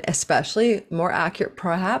 sun, moon, especially more accurate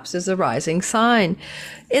perhaps, is a rising sign.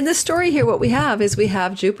 In the story here, what we have is we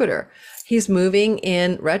have Jupiter. He's moving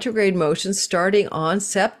in retrograde motion starting on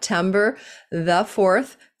September the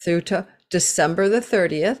 4th through to December the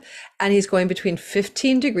 30th, and he's going between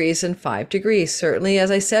 15 degrees and 5 degrees. Certainly, as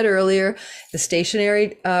I said earlier, the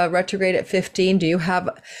stationary retrograde at 15, do you have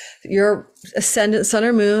your ascendant sun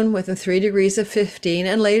or moon within 3 degrees of 15?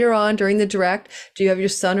 And later on during the direct, do you have your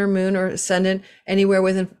sun or moon or ascendant anywhere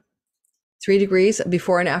within 3 degrees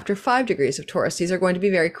before and after 5 degrees of Taurus? These are going to be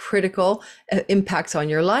very critical impacts on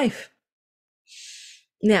your life.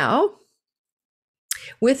 Now,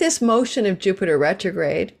 with this motion of Jupiter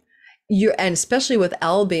retrograde, and especially with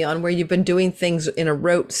Albion, where you've been doing things in a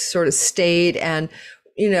rote sort of state and,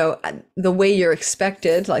 you know, the way you're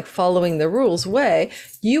expected, like following the rules way,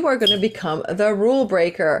 you are going to become the rule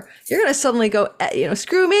breaker. You're going to suddenly go, you know,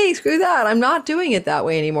 screw me, screw that. I'm not doing it that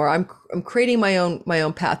way anymore. I'm creating my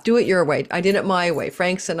own path. Do it your way. I did it my way.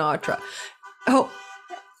 Frank Sinatra. Oh,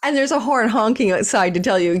 and there's a horn honking outside to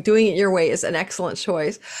tell you doing it your way is an excellent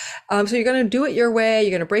choice. So you're going to do it your way. You're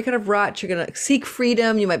going to break out of ruts. You're going to seek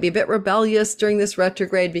freedom. You might be a bit rebellious during this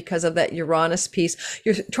retrograde because of that Uranus piece.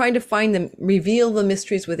 You're trying to find them, reveal the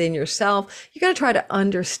mysteries within yourself. You're going to try to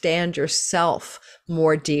understand yourself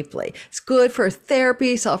more deeply. It's good for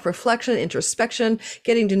therapy, self-reflection, introspection,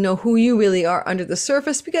 getting to know who you really are under the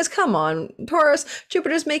surface, because come on, Taurus,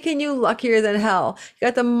 Jupiter's making you luckier than hell. You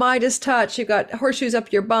got the Midas touch, you got horseshoes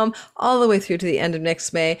up your bum all the way through to the end of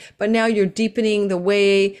next May, but now you're deepening the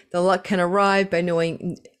way the luck can arrive by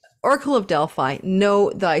knowing Oracle of Delphi,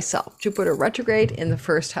 know thyself. Jupiter retrograde in the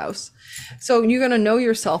first house. So you're going to know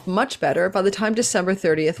yourself much better by the time December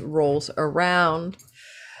 30th rolls around.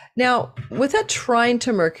 Now, with that trine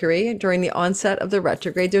to Mercury during the onset of the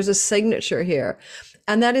retrograde, there's a signature here.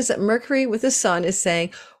 And that is that Mercury with the sun is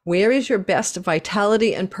saying, where is your best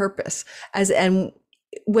vitality and purpose? And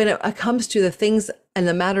when it comes to the things and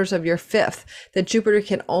the matters of your fifth, that Jupiter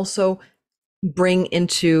can also bring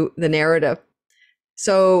into the narrative.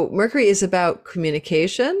 So Mercury is about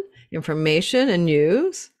communication. information and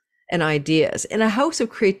news and ideas. In a house of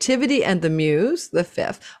creativity and the muse, the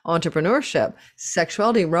fifth, entrepreneurship,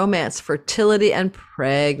 sexuality, romance, fertility, and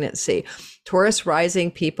pregnancy. Taurus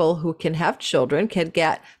rising people who can have children can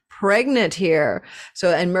get pregnant here.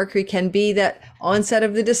 So, and Mercury can be that onset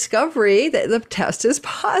of the discovery that the test is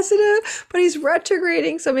positive, but he's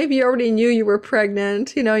retrograding. So maybe you already knew you were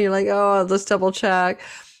pregnant, you know, you're like, oh, let's double check.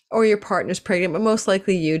 Or your partner's pregnant, but most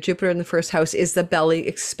likely you. Jupiter in the first house is the belly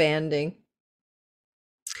expanding.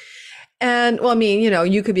 And well, I mean, you know,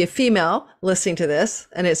 you could be a female listening to this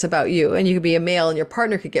and it's about you, and you could be a male and your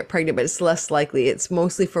partner could get pregnant, but it's less likely. It's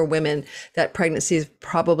mostly for women that pregnancy is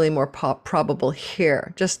probably more probable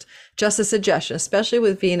here. Just a suggestion, especially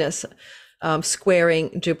with Venus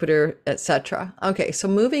squaring Jupiter, etc. Okay, so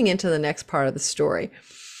moving into the next part of the story.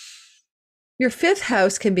 Your fifth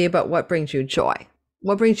house can be about what brings you joy.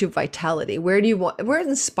 What brings you vitality? Where it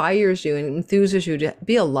inspires you and enthuses you to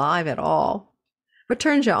be alive at all? What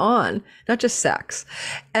turns you on, not just sex.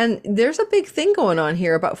 And there's a big thing going on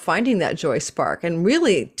here about finding that joy spark and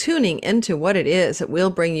really tuning into what it is that will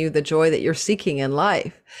bring you the joy that you're seeking in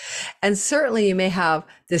life. And certainly you may have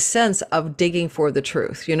this sense of digging for the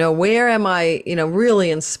truth. You know, where am I, you know, really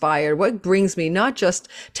inspired? What brings me not just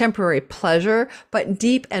temporary pleasure, but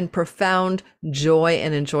deep and profound joy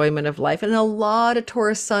and enjoyment of life? And a lot of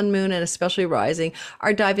Taurus sun, moon, and especially rising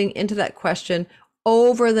are diving into that question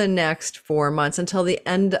over the next 4 months until the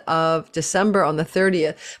end of December on the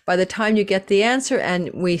 30th. By the time you get the answer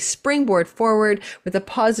and we springboard forward with a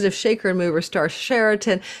positive shaker and mover star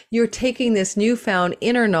Sheratan, you're taking this newfound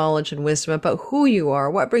inner knowledge and wisdom about who you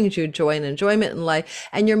are, what brings you joy and enjoyment in life,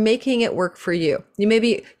 and you're making it work for you.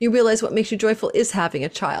 You realize what makes you joyful is having a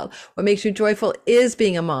child. What makes you joyful is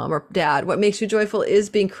being a mom or dad. What makes you joyful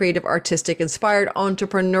is being creative, artistic, inspired,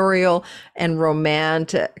 entrepreneurial, and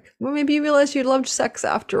romantic. Well, maybe you realize you loved sex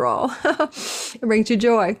after all. It brings you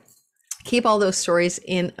joy. Keep all those stories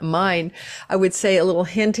in mind. I would say a little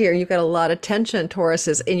hint here. You've got a lot of tension,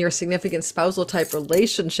 Tauruses, in your significant spousal type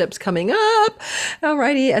relationships coming up.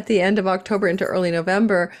 Alrighty, at the end of October into early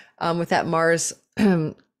November, with that Mars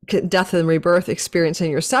death and rebirth experience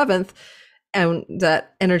in your seventh, and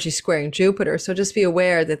that energy squaring Jupiter. So just be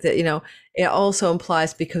aware that, you know, it also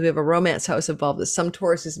implies, because we have a romance house involved, that some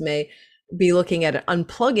Tauruses may be looking at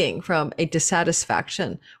unplugging from a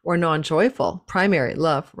dissatisfaction or non-joyful primary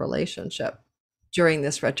love relationship during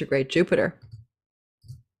this retrograde Jupiter.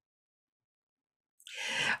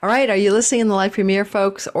 All right, are you listening in the live premiere,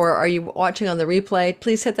 folks, or are you watching on the replay?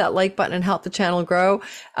 Please hit that like button and help the channel grow.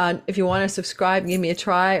 If you want to subscribe, give me a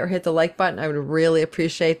try or hit the like button. I would really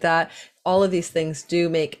appreciate that. All of these things do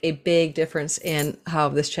make a big difference in how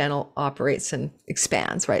this channel operates and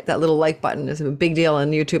expands, right? That little like button is a big deal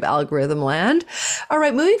in YouTube algorithm land. All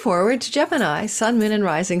right, moving forward to Gemini, sun, moon, and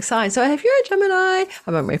rising sign. So if you're a Gemini,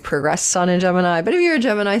 I'm on my progressed sun in Gemini, but if you're a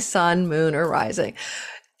Gemini, sun, moon, or rising,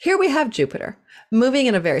 here we have Jupiter moving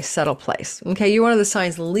in a very subtle place. Okay, you're one of the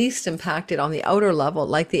signs least impacted on the outer level,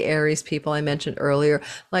 like the Aries people I mentioned earlier,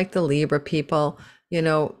 like the Libra people, you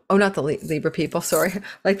know, oh, not the Libra people, sorry,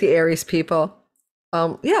 like the Aries people.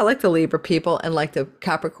 Yeah, like the Libra people and like the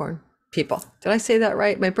Capricorn people. Did I say that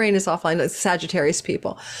right? My brain is offline. It's Sagittarius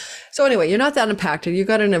people. So anyway, you're not that impacted. You've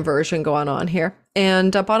got an inversion going on here.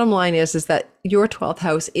 And bottom line is that your 12th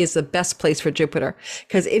house is the best place for Jupiter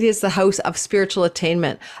because it is the house of spiritual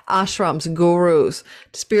attainment, ashrams, gurus,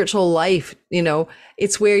 spiritual life. You know,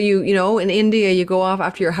 it's where you know, in India, you go off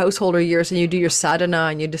after your householder years and you do your sadhana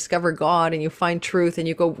and you discover God and you find truth and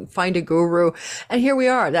you go find a guru. And here we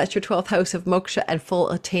are. That's your 12th house of moksha and full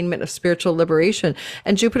attainment of spiritual liberation.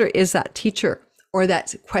 And Jupiter is that teacher, or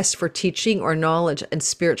that quest for teaching or knowledge and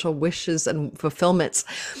spiritual wishes and fulfillments.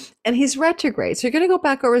 And he's retrograde. So you're going to go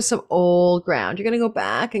back over some old ground. You're going to go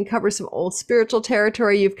back and cover some old spiritual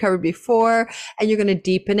territory you've covered before, and you're going to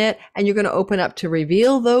deepen it, and you're going to open up to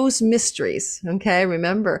reveal those mysteries. Okay.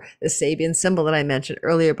 Remember the Sabian symbol that I mentioned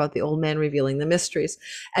earlier about the old man revealing the mysteries,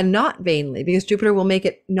 and not vainly, because Jupiter will make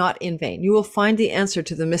it not in vain. You will find the answer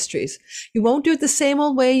to the mysteries. You won't do it the same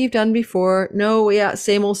old way you've done before. No, yeah,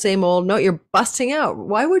 same old, same old. No, you're busting out.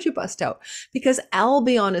 Why would you bust out? Because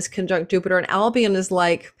Albion is conjunct Jupiter, and Albion is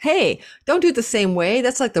like, hey, don't do it the same way.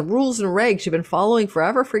 That's like the rules and regs you've been following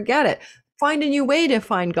forever. Forget it. Find a new way to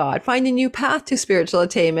find God. Find a new path to spiritual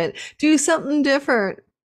attainment. Do something different.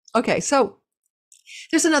 Okay, so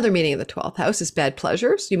There's another meaning of the 12th house is bad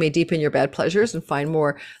pleasures. You may deepen your bad pleasures and find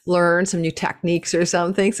more, learn some new techniques or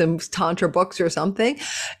something, some tantra books or something.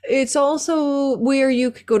 It's also where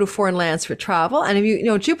you could go to foreign lands for travel. And if you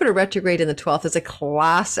know, Jupiter retrograde in the 12th is a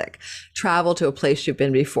classic travel to a place you've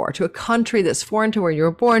been before, to a country that's foreign to where you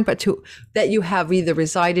were born, but to that you have either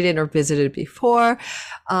resided in or visited before.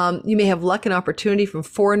 You may have luck and opportunity from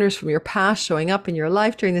foreigners from your past showing up in your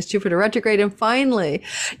life during this Jupiter retrograde. And finally,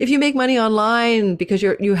 if you make money online because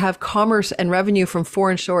you have commerce and revenue from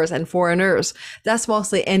foreign shores and foreigners, that's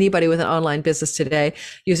mostly anybody with an online business today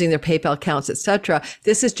using their PayPal accounts, etc.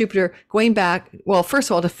 This is Jupiter going back, well, first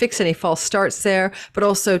of all, to fix any false starts there, but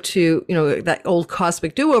also to, you know, that old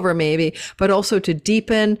cosmic do-over maybe, but also to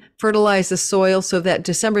deepen, fertilize the soil so that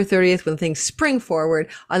December 30th, when things spring forward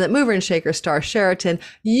on that mover and shaker star Sheratan,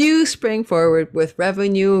 you spring forward with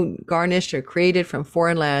revenue garnished or created from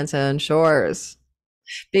foreign lands and shores.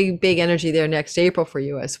 Big energy there next April for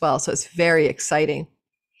you as well. So it's very exciting.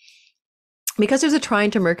 Because there's a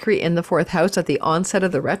trine to Mercury in the 4th house at the onset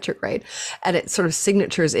of the retrograde, and it sort of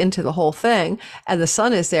signatures into the whole thing, and the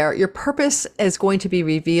sun is there, your purpose is going to be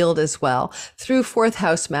revealed as well through 4th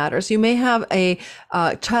house matters. You may have a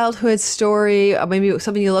childhood story, maybe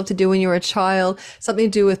something you love to do when you were a child, something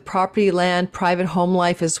to do with property, land, private home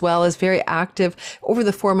life as well, is very active over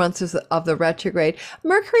the 4 months of the retrograde.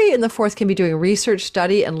 Mercury in the 4th can be doing research,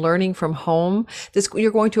 study, and learning from home. This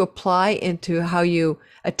you're going to apply into how you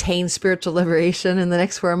attain spiritual liberation in the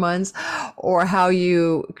next 4 months, or how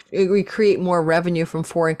you recreate more revenue from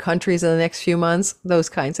foreign countries in the next few months, those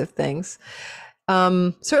kinds of things.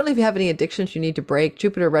 Certainly if you have any addictions you need to break,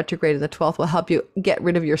 Jupiter retrograde in the 12th will help you get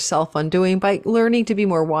rid of your self-undoing by learning to be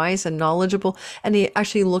more wise and knowledgeable and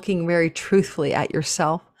actually looking very truthfully at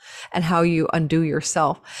yourself and how you undo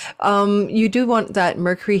yourself. You do want that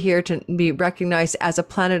Mercury here to be recognized as a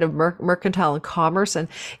planet of mercantile and commerce, and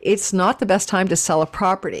it's not the best time to sell a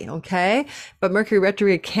property, okay? But Mercury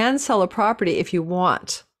retrograde can sell a property if you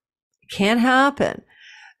want. It can happen,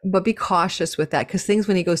 but be cautious with that because things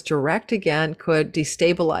when he goes direct again could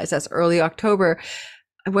destabilize. That's early October.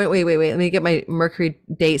 Wait. Let me get my Mercury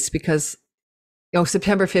dates because, you know,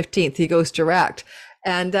 September 15th, he goes direct.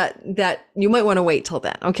 And that you might want to wait till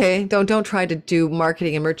then. Okay. Don't try to do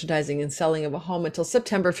marketing and merchandising and selling of a home until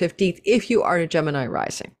September 15th, if you are a Gemini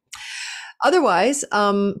rising. Otherwise,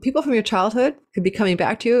 people from your childhood could be coming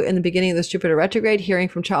back to you in the beginning of this Jupiter retrograde, hearing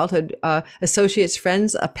from childhood associates,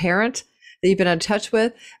 friends, a parent that you've been in touch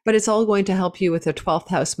with, but it's all going to help you with the 12th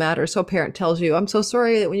house matter. So a parent tells you, I'm so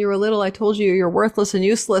sorry that when you were little, I told you you're worthless and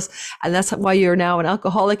useless. And that's why you're now an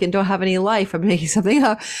alcoholic and don't have any life. I'm making something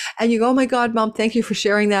up. And you go, oh my God, Mom, thank you for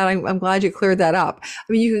sharing that. I'm glad you cleared that up.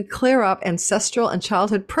 I mean, you can clear up ancestral and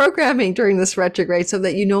childhood programming during this retrograde so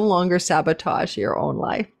that you no longer sabotage your own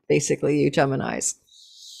life, basically, you Geminis.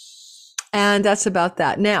 And that's about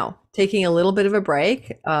that. Now, taking a little bit of a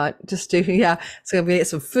break, so I'm going to get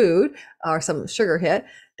some food or some sugar hit.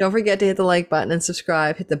 Don't forget to hit the like button and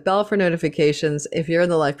subscribe. Hit the bell for notifications. If you're in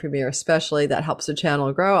the live premiere, especially, that helps the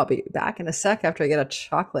channel grow. I'll be back in a sec after I get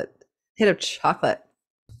a hit of chocolate.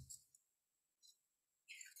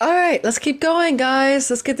 All right, let's keep going, guys.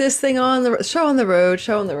 Let's get this thing on the show on the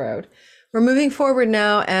road. We're moving forward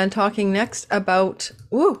now and talking next about,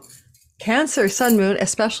 Cancer, sun, moon,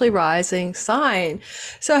 especially rising sign.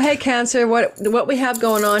 So, hey, Cancer, what we have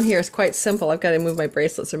going on here is quite simple. I've got to move my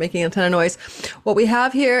bracelets. They're making a ton of noise. What we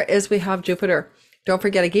have here is we have Jupiter. Don't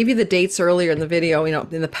forget, I gave you the dates earlier in the video. You know,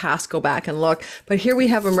 in the past, go back and look. But here we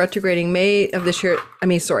have him retrograding in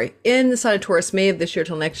the sign of Taurus, May of this year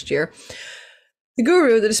till next year. The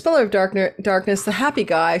guru, the dispeller of darkness, the happy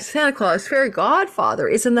guy, Santa Claus, fairy godfather,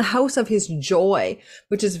 is in the house of his joy,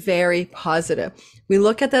 which is very positive. We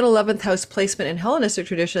look at that 11th house placement in Hellenistic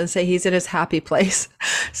tradition and say he's in his happy place.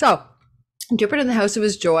 So Jupiter in the house of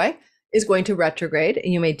his joy is going to retrograde,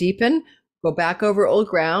 and you may deepen, go back over old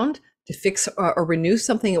ground to fix or renew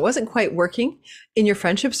something that wasn't quite working in your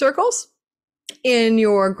friendship circles. In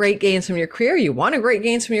your great gains from your career, you wanted great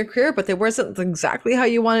gains from your career, but there wasn't exactly how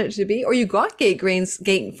you wanted it to be, or you got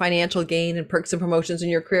financial gain and perks and promotions in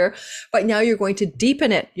your career, but now you're going to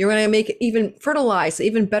deepen it. You're going to make it even fertilize,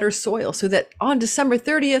 even better soil, so that on December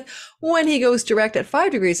 30th, when he goes direct at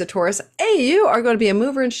 5 degrees of Taurus, you are going to be a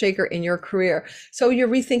mover and shaker in your career. So you're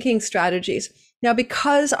rethinking strategies. Now,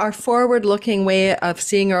 because our forward-looking way of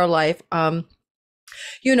seeing our life,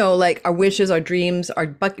 you know, like our wishes, our dreams, our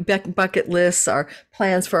bucket lists, our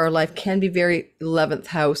plans for our life can be very 11th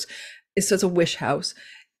house. So it's a wish house.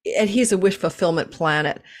 and he's a wish fulfillment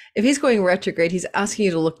planet. If he's going retrograde, he's asking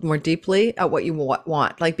you to look more deeply at what you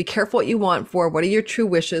want. Like, be careful what you want for. What are your true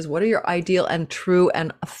wishes? What are your ideal and true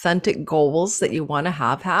and authentic goals that you want to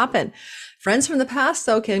have happen? Friends from the past,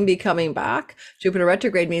 though, can be coming back. Jupiter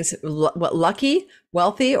retrograde means lucky,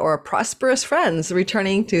 wealthy, or prosperous friends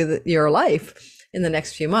returning to your life in the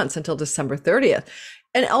next few months until December 30th.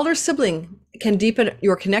 An elder sibling can deepen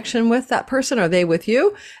your connection with that person. Are they with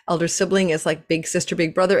you? Elder sibling is like big sister,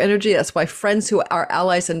 big brother energy. That's why friends who are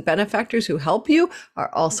allies and benefactors who help you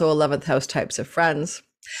are also 11th house types of friends.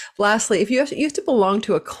 Lastly, if you used to belong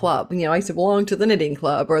to a club, I used to belong to the knitting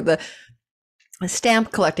club or the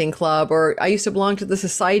stamp collecting club, or I used to belong to the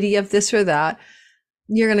society of this or that,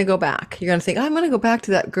 you're going to go back. You're going to think, I'm going to go back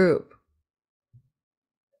to that group.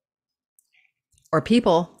 Or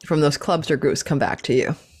people from those clubs or groups come back to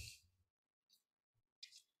you.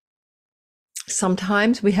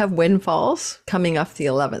 Sometimes we have windfalls coming off the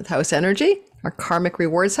 11th house energy, our karmic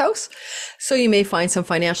rewards house. So you may find some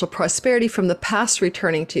financial prosperity from the past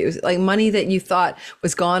returning to you, like money that you thought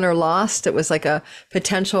was gone or lost. It was like a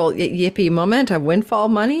potential yippee moment of windfall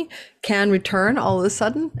money can return all of a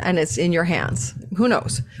sudden, and it's in your hands. Who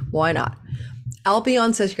knows? Why not?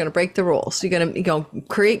 Albion says you're going to break the rules. You're going to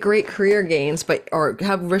create great career gains, or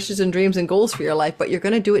have wishes and dreams and goals for your life, but you're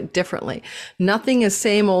going to do it differently. Nothing is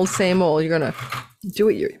same old, same old. You're going to do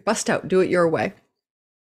it, bust out, do it your way.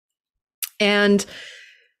 And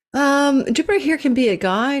Jupiter here can be a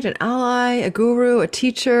guide, an ally, a guru, a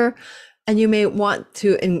teacher, and you may want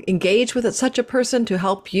to engage with such a person to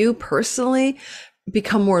help you personally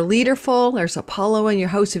become more leaderful. There's Apollo in your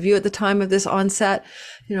house of you at the time of this onset.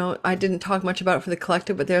 I didn't talk much about it for the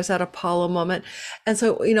collective, but there's that Apollo moment. And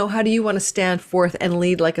so, how do you want to stand forth and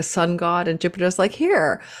lead like a sun god? And Jupiter's like,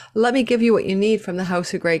 here, let me give you what you need from the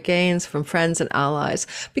house of great gains, from friends and allies.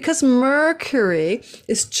 Because Mercury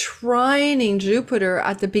is trining Jupiter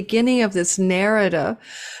at the beginning of this narrative.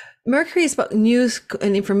 Mercury is about news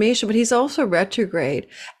and information, but he's also retrograde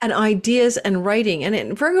and ideas and writing.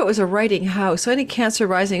 And Virgo is a writing house. So any Cancer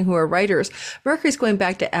rising who are writers, Mercury's going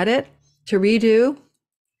back to edit, to redo,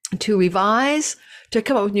 to revise, to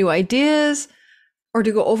come up with new ideas, or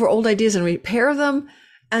to go over old ideas and repair them.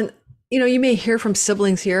 And you may hear from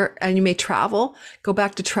siblings here, and you may go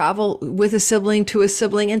back to travel with a sibling to a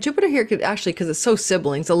sibling. And Jupiter here could actually, because it's so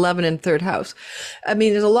siblings, 11 and third house.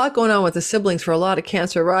 There's a lot going on with the siblings for a lot of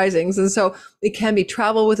Cancer risings. And so it can be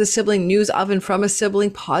travel with a sibling, news of and from a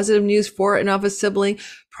sibling, positive news for and of a sibling,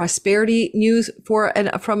 prosperity news for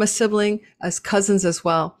and from a sibling, as cousins as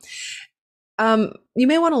well. You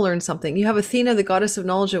may want to learn something. You have Athena, the goddess of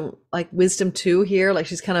knowledge and like wisdom too here. Like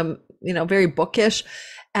she's kind of, very bookish.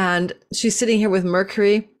 And she's sitting here with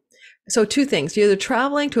Mercury. So two things, you're either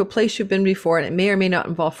traveling to a place you've been before, and it may or may not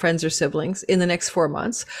involve friends or siblings in the next 4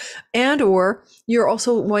 months, and or you're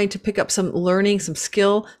also wanting to pick up some learning, some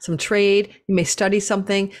skill, some trade. You may study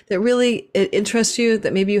something that really interests you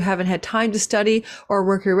that maybe you haven't had time to study, or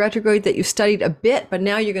Mercury retrograde that you studied a bit, but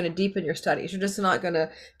now you're going to deepen your studies. You're just not going to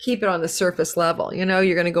keep it on the surface level. You're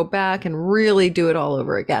going to go back and really do it all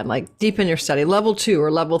over again, like deepen your study, level 2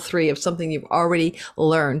 or level 3 of something you've already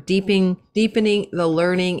learned, deepening the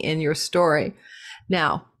learning in your story.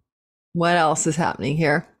 Now, what else is happening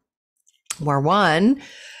here? One,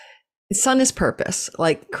 Sun is purpose,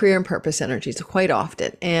 like career and purpose energies quite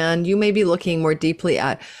often. And you may be looking more deeply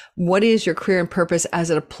at what is your career and purpose as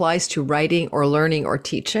it applies to writing or learning or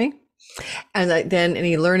teaching. And then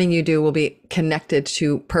any learning you do will be connected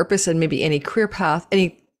to purpose, and maybe any career path,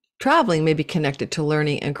 any traveling may be connected to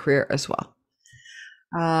learning and career as well.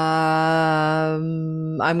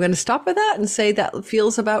 I'm going to stop with that and say that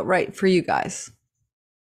feels about right for you guys.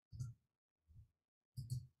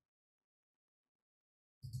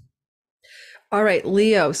 All right,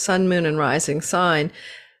 Leo, sun, moon, and rising sign.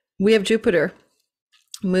 We have Jupiter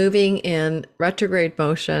moving in retrograde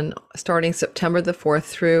motion starting September the 4th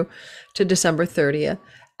through to December 30th.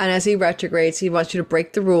 And as he retrogrades, he wants you to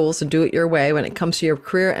break the rules and do it your way when it comes to your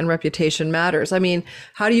career and reputation matters.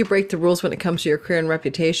 How do you break the rules when it comes to your career and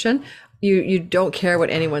reputation? You don't care what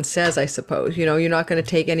anyone says, I suppose. You're not going to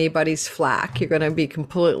take anybody's flack. You're going to be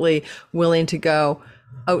completely willing to go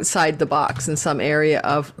outside the box in some area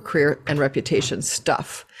of career and reputation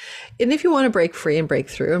stuff. And if you want to break free and break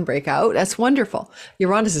through and break out, that's wonderful.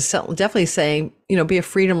 Uranus is definitely saying, be a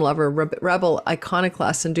freedom lover, rebel,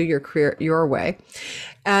 iconoclast, and do your career your way.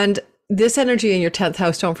 And this energy in your 10th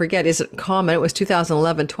house, don't forget, isn't common. It was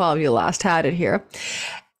 2011-12 you last had it here.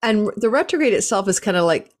 And the retrograde itself is kind of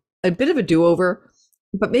like a bit of a do-over,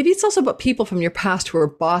 but maybe it's also about people from your past who are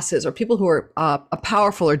bosses, or people who are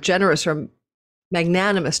powerful or generous or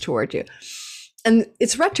magnanimous toward you. and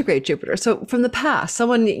it's retrograde Jupiter. So from the past,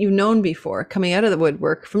 someone that you've known before coming out of the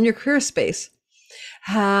woodwork from your career space.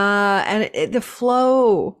 And the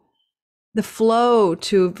flow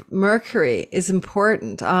to Mercury is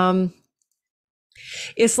important.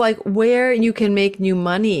 It's like where you can make new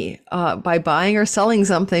money by buying or selling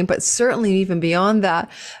something, but certainly even beyond that,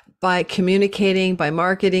 by communicating, by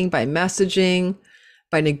marketing, by messaging,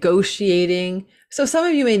 by negotiating. So some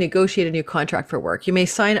of you may negotiate a new contract for work. You may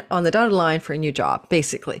sign on the dotted line for a new job,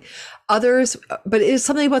 basically. Others, but it is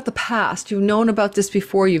something about the past. You've known about this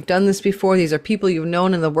before. You've done this before. These are people you've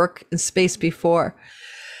known in the work and space before.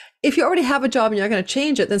 If you already have a job and you're not going to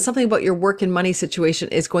change it, then something about your work and money situation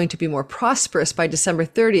is going to be more prosperous by December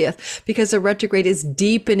 30th, because the retrograde is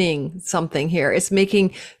deepening something here. It's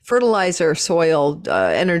making fertilizer soil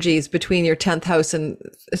energies between your 10th house and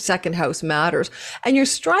second house matters. And you're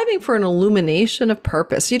striving for an illumination of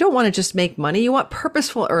purpose. You don't want to just make money. You want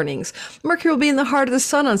purposeful earnings. Mercury will be in the heart of the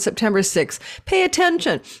sun on September 6th. Pay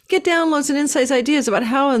attention. Get downloads and insights, ideas about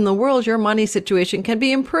how in the world your money situation can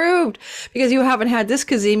be improved, because you haven't had this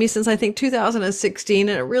Kazemi since I think 2016,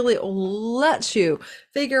 and it really lets you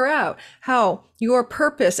figure out how your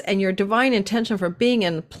purpose and your divine intention for being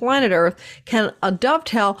in planet Earth can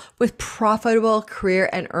dovetail with profitable career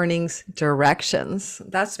and earnings directions.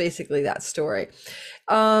 That's basically that story.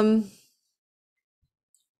 And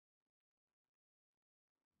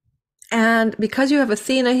because you have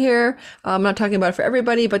Athena here, I'm not talking about it for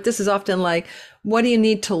everybody, but this is often like, what do you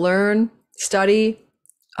need to learn, study,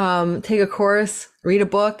 take a course, read a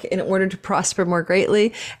book in order to prosper more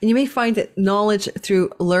greatly. And you may find that knowledge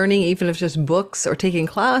through learning, even if just books or taking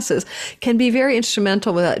classes, can be very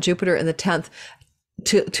instrumental with that Jupiter in the 10th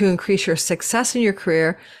to increase your success in your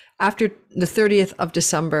career after the 30th of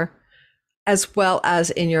December, as well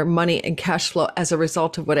as in your money and cash flow as a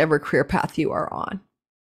result of whatever career path you are on.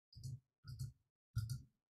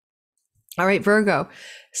 All right, Virgo,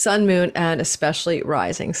 sun, moon, and especially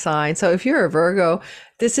rising sign. So if you're a Virgo,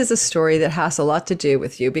 this is a story that has a lot to do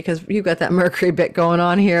with you, because you've got that Mercury bit going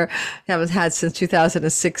on here. I haven't had since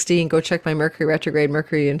 2016. Go check my Mercury retrograde,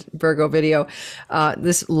 Mercury and Virgo video,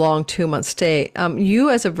 this long 2-month stay. You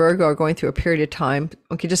as a Virgo are going through a period of time,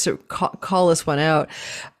 okay, just to call this one out,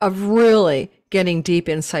 of really getting deep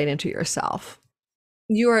insight into yourself.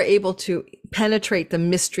 You are able to penetrate the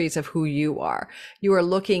mysteries of who you are. You are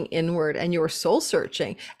looking inward and you are soul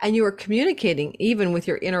searching, and you are communicating even with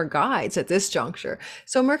your inner guides at this juncture.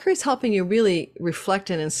 So Mercury's helping you really reflect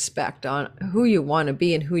and inspect on who you want to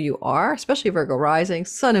be and who you are, especially Virgo rising,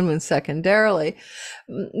 sun and moon secondarily.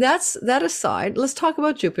 That aside, let's talk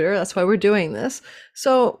about Jupiter. That's why we're doing this.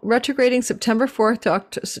 So retrograding September 4th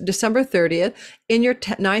to December 30th in your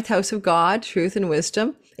 9th house of God, truth and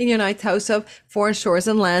wisdom, in your 9th house of foreign shores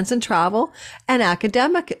and lands and travel and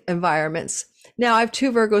academic environments. Now, I have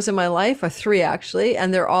 2 Virgos in my life, or 3 actually,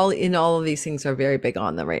 and they're all in all of these things, are very big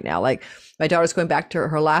on them right now. Like my daughter's going back to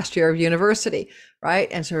her last year of university, right?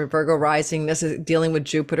 And so her Virgo rising, this is dealing with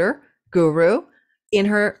Jupiter, guru, in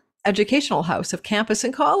her educational house of campus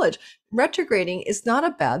and college. Retrograding is not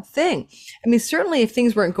a bad thing. I mean, certainly if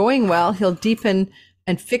things weren't going well, he'll deepen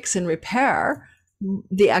and fix and repair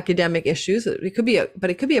the academic issues. It could be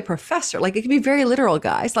a professor. Like, it could be very literal,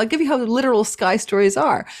 guys. I'll give you how literal sky stories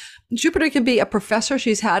are. Jupiter can be a professor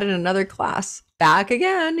she's had in another class. Back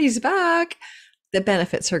again, he's back. That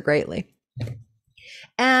benefits her greatly.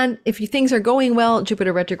 And if things are going well,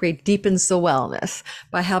 Jupiter retrograde deepens the wellness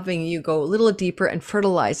by helping you go a little deeper and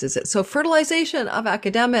fertilizes it. So fertilization of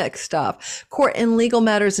academic stuff, court and legal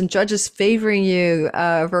matters and judges favoring you,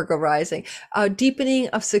 Virgo rising, deepening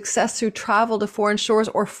of success through travel to foreign shores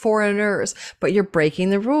or foreigners, but you're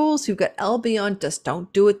breaking the rules. You've got Albion. Just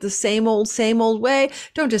don't do it the same old way.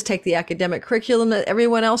 Don't just take the academic curriculum that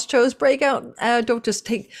everyone else chose. Break out. Don't just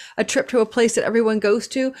take a trip to a place that everyone goes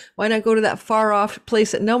to. Why not go to that far off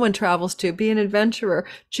place that no one travels to? Be an adventurer.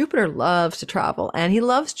 Jupiter loves to travel, and he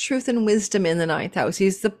loves truth and wisdom in the 9th house.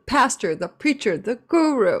 He's the pastor, the preacher, the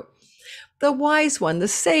guru, the wise one, the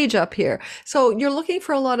sage up here. So you're looking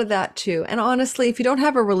for a lot of that too. And honestly, if you don't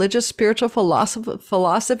have a religious, spiritual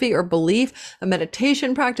philosophy or belief, a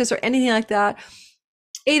meditation practice or anything like that,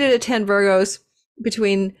 8 out of 10 Virgos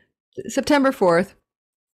between September 4th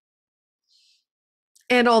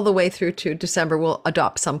and all the way through to December will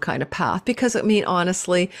adopt some kind of path. Because, I mean,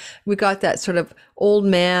 honestly, we got that sort of old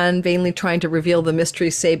man vainly trying to reveal the mystery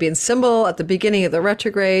Sabian symbol at the beginning of the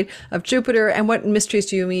retrograde of Jupiter. And what mysteries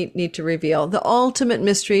do you need to reveal? The ultimate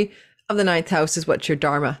mystery of the 9th house is what's your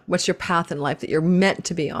dharma, what's your path in life that you're meant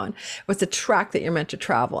to be on, what's the track that you're meant to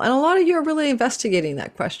travel. And a lot of you are really investigating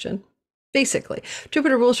that question. Basically,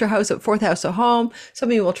 Jupiter rules your house at fourth house of home. Some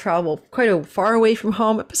of you will travel quite a far away from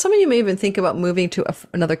home. But some of you may even think about moving to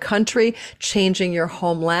another country, changing your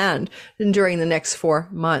homeland during the next 4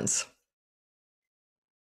 months.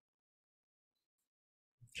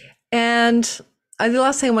 And the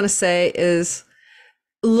last thing I want to say is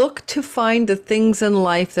look to find the things in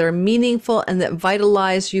life that are meaningful and that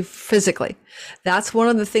vitalize you physically. That's one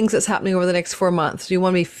of the things that's happening over the next 4 months. You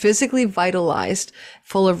want to be physically vitalized,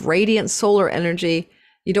 full of radiant solar energy.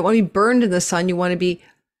 You don't want to be burned in the sun. You want to be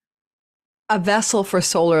a vessel for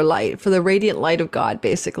solar light, for the radiant light of God,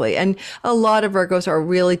 basically. And a lot of Virgos are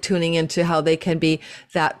really tuning into how they can be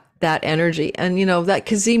that energy. And that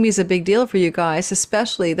Cazimi is a big deal for you guys,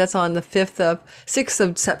 especially that's on the 6th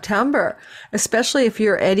of September, especially if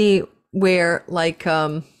you're anywhere like,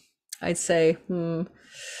 I'd say,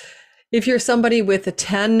 if you're somebody with a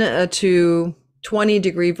 10 to 20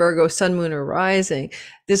 degree Virgo sun, moon, or rising,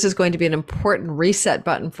 this is going to be an important reset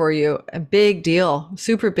button for you. A big deal,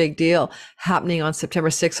 super big deal happening on September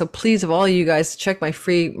 6th. So please, of all you guys, check my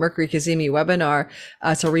free Mercury Cazimi webinar.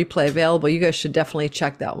 It's a replay available. You guys should definitely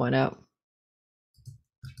check that one out.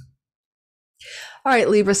 All right,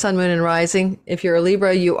 Libra, sun, moon, and rising. If you're a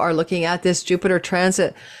Libra, you are looking at this Jupiter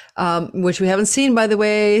transit, which we haven't seen, by the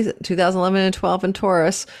way, 2011 and 12 in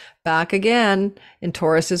Taurus. Back again. And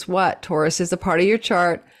Taurus is what? Taurus is the part of your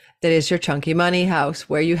chart that is your chunky money house,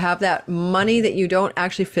 where you have that money that you don't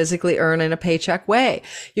actually physically earn in a paycheck way.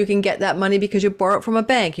 You can get that money because you borrow it from a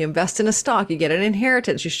bank, you invest in a stock, you get an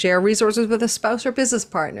inheritance, you share resources with a spouse or business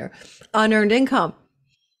partner, unearned income.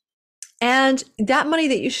 And that money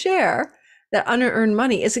that you share, that unearned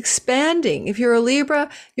money, is expanding. If you're a Libra,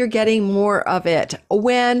 you're getting more of it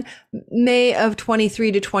when May of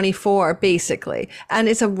 23 to 24, basically. And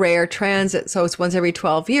it's a rare transit. So it's once every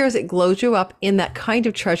 12 years. It glows you up in that kind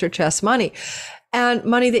of treasure chest money, and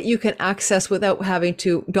money that you can access without having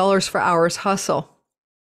to dollars for hours hustle.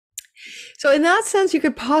 So in that sense, you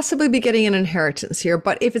could possibly be getting an inheritance here.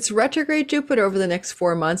 But if it's retrograde Jupiter over the next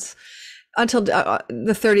 4 months until the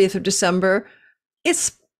 30th of December,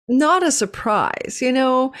 it's not a surprise.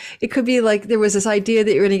 It could be like there was this idea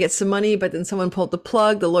that you're going to get some money, but then someone pulled the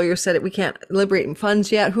plug. The lawyer said it, we can't liberate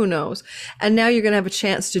funds yet. Who knows? And now you're going to have a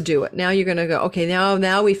chance to do it. Now you're going to go, okay,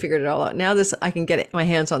 now we figured it all out. Now I can get my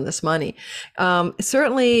hands on this money.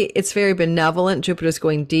 Certainly it's very benevolent. Jupiter's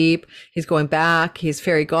going deep. He's going back. He's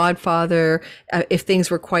fairy godfather. If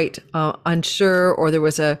things were quite unsure, or there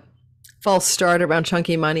was a false start around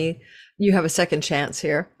chunky money, you have a second chance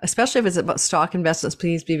here, especially if it's about stock investments.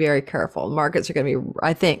 Please be very careful. Markets are going to be,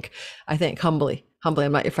 I think humbly,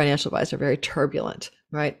 I'm not your financial advisor, very turbulent,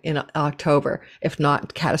 right, in October, if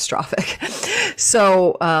not catastrophic.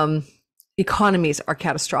 So economies are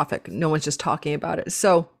catastrophic. No one's just talking about it.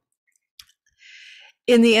 So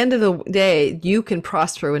in the end of the day, you can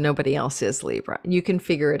prosper when nobody else is, Libra. You can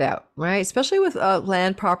figure it out, right? Especially with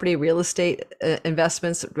land, property, real estate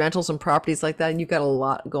investments, rentals and properties like that. And you've got a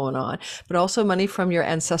lot going on. But also money from your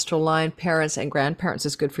ancestral line, parents and grandparents,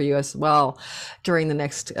 is good for you as well during the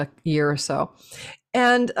next year or so.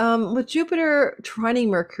 And with Jupiter trining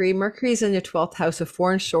Mercury, Mercury is in your 12th house of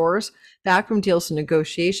foreign shores, backroom deals and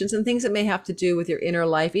negotiations, and things that may have to do with your inner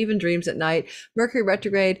life, even dreams at night. Mercury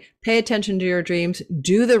retrograde, pay attention to your dreams,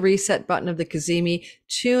 do the reset button of the Cazimi,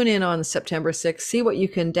 tune in on September 6th, see what you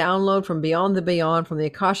can download from beyond the beyond, from the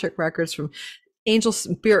Akashic records, from angel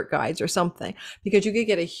spirit guides or something, because you could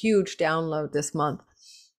get a huge download this month,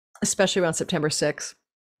 especially around September 6th.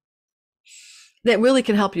 That really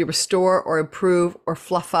can help you restore or improve or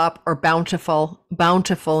fluff up or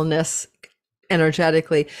bountifulness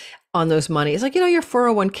energetically on those monies. Like, your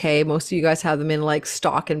 401k, most of you guys have them in like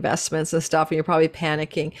stock investments and stuff, and you're probably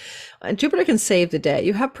panicking. And Jupiter can save the day.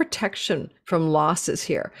 You have protection from losses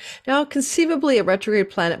here. Now, conceivably, a retrograde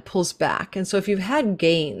planet pulls back. And so if you've had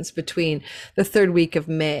gains between the third week of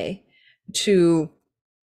May to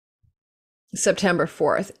September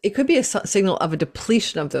 4th, it could be a signal of a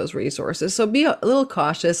depletion of those resources. So be a little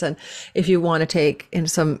cautious. And if you want to take in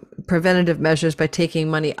some preventative measures by taking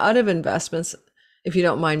money out of investments, if you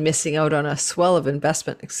don't mind missing out on a swell of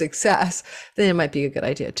investment success, then it might be a good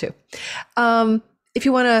idea too. If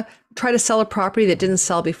you want to try to sell a property that didn't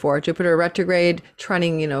sell before, Jupiter retrograde,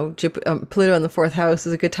 trining, Pluto in the 4th house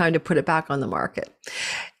is a good time to put it back on the market.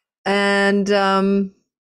 And,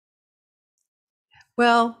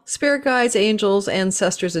 well, spirit guides, angels,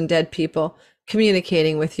 ancestors, and dead people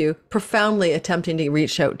communicating with you, profoundly attempting to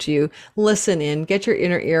reach out to you, listen in, get your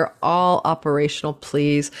inner ear all operational,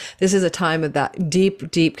 please. This is a time of that deep,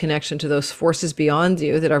 deep connection to those forces beyond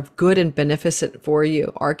you that are good and beneficent for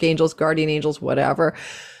you. Archangels, guardian angels, whatever,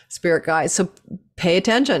 spirit guides. So pay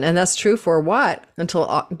attention. And that's true for what?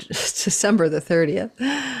 Until December the 30th.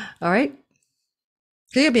 All right.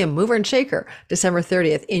 So you'll be a mover and shaker December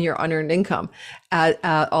 30th in your unearned income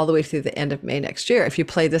all the way through the end of May next year if you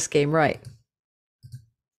play this game right.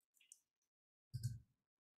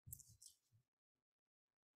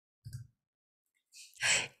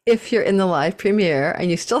 If you're in the live premiere and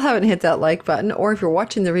you still haven't hit that like button, or if you're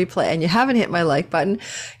watching the replay and you haven't hit my like button,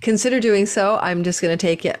 consider doing so. I'm just going to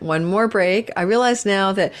take one more break. I realize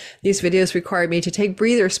now that these videos require me to take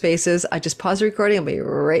breather spaces. I just pause the recording. I'll be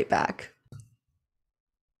right back.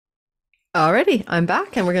 Alrighty, I'm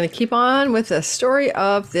back, and we're going to keep on with the story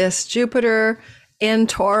of this Jupiter in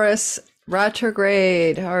Taurus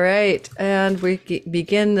retrograde. All right, and we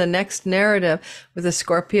begin the next narrative with the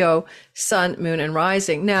Scorpio sun, moon, and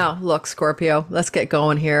rising. Now, look, Scorpio, let's get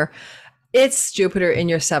going here. It's Jupiter in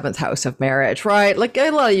your 7th house of marriage, right? Like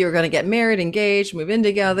a lot of you are going to get married, engaged, move in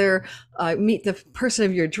together, meet the person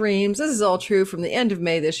of your dreams. This is all true from the end of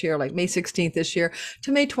May this year, like May 16th this year,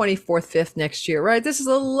 to May 24th, 5th next year, right? This is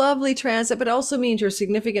a lovely transit, but it also means your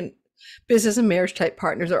significant business and marriage type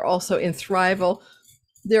partners are also in thrival.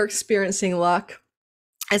 They're experiencing luck.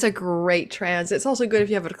 It's a great transit. It's also good if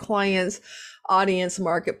you have a client's audience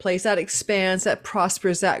marketplace that expands, that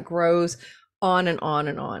prospers, that grows. On and on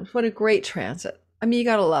and on. What a great transit. I mean, you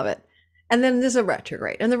got to love it. And then there's a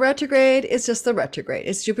retrograde, and the retrograde is just the retrograde.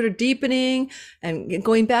 It's Jupiter deepening and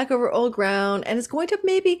going back over old ground, and it's going to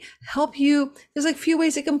maybe help you. There's like a few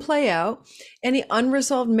ways it can play out. Any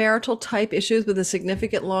unresolved marital type issues with a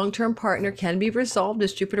significant long-term partner can be resolved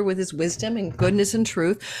as Jupiter with his wisdom and goodness and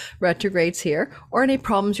truth retrogrades here, or any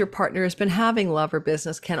problems your partner has been having, love or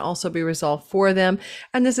business, can also be resolved for them.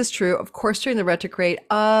 And this is true, of course, during the retrograde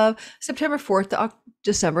of September 4th to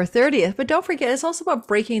December 30th. But don't forget, it's also about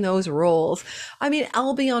breaking those rules. I mean,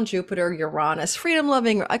 Albion, Jupiter, Uranus,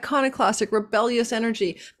 freedom-loving, iconoclastic, rebellious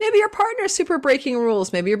energy. Maybe your partner's super breaking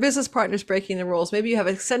rules. Maybe your business partner's breaking the rules. Maybe you have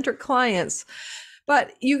eccentric clients.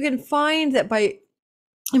 But you can find that by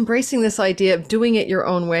embracing this idea of doing it your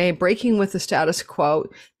own way, breaking with the status quo,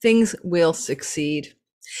 things will succeed.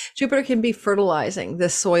 Jupiter can be fertilizing the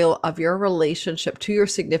soil of your relationship to your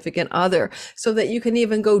significant other so that you can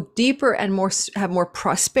even go deeper and have more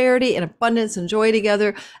prosperity and abundance and joy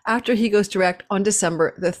together after he goes direct on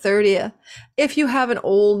December the 30th. If you have an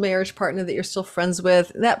old marriage partner that you're still friends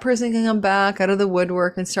with, that person can come back out of the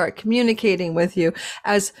woodwork and start communicating with you,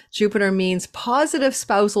 as Jupiter means positive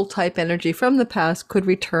spousal type energy from the past could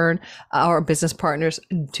return our business partners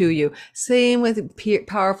to you. Same with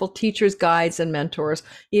powerful teachers, guides, and mentors.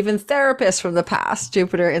 Even therapists from the past,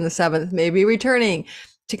 Jupiter in the 7th may be returning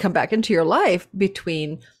to come back into your life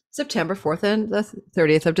between September 4th and the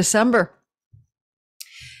 30th of December.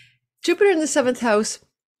 Jupiter in the 7th house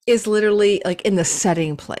is literally like in the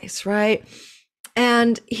setting place, right?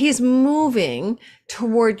 And he's moving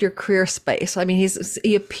toward your career space. I mean,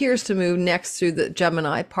 he appears to move next through the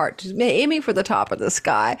Gemini part, aiming for the top of the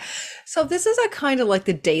sky. So this is a kind of like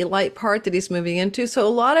the daylight part that he's moving into. So a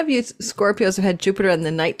lot of you Scorpios have had Jupiter in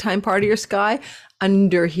the nighttime part of your sky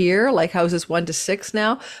under here, like houses 1 to 6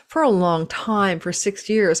 now, for a long time, for 6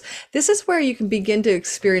 years. This is where you can begin to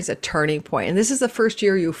experience a turning point. And this is the first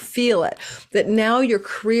year you feel it, that now your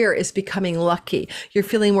career is becoming lucky. You're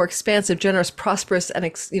feeling more expansive, generous, prosperous, and,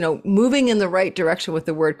 moving in the right direction with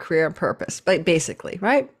the word career and purpose, basically,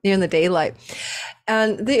 right? You're in the daylight.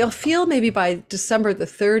 And you'll feel maybe by December the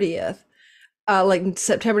 30th, like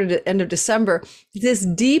September to end of December, this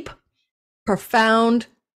deep, profound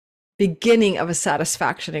beginning of a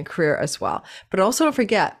satisfaction in career as well. But also don't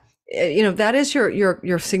forget, that is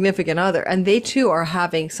your significant other, and they too are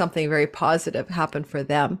having something very positive happen for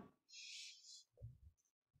them.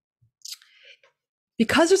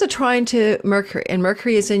 Because there's a trine to Mercury, and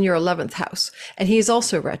Mercury is in your 11th house, and he is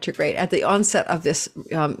also retrograde at the onset of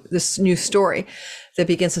this new story that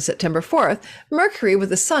begins on September 4th. Mercury with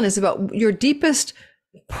the sun is about your deepest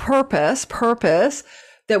purpose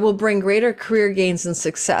that will bring greater career gains and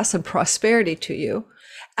success and prosperity to you.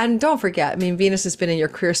 And don't forget, Venus has been in your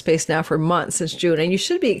career space now for months, since June, and you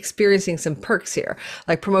should be experiencing some perks here,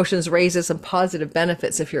 like promotions, raises, and positive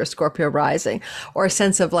benefits if you're a Scorpio rising, or a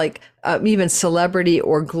sense of even celebrity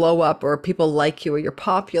or glow up, or people like you, or you're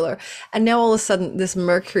popular. And now all of a sudden, this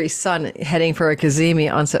Mercury sun heading for a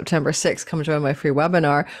Kazemi on September 6th, come join my free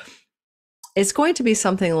webinar. It's going to be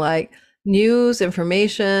something like news,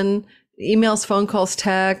 information, emails, phone calls,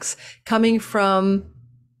 texts, coming from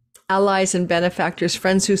allies and benefactors,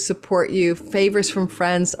 friends who support you, favors from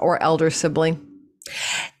friends or elder sibling.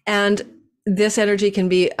 And this energy can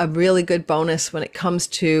be a really good bonus when it comes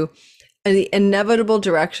to the inevitable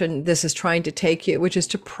direction this is trying to take you, which is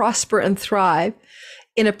to prosper and thrive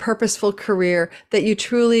in a purposeful career that you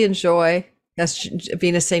truly enjoy. That's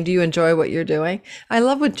Venus saying, do you enjoy what you're doing? I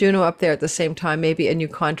love with Juno up there at the same time. Maybe a new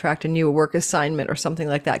contract, a new work assignment or something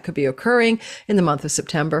like that could be occurring in the month of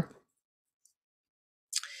September.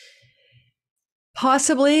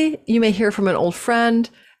 Possibly you may hear from an old friend,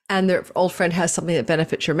 and their old friend has something that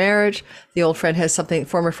benefits your marriage. The old friend has something,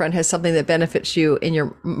 former friend has something that benefits you in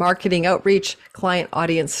your marketing, outreach, client,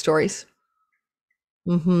 audience stories.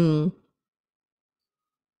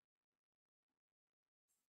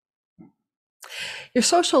 Your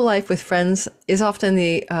social life with friends is often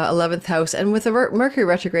the 11th house, and with the Mercury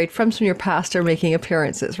retrograde, friends from your past are making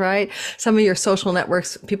appearances, right? Some of your social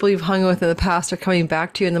networks, people you've hung with in the past, are coming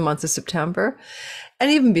back to you in the month of September. And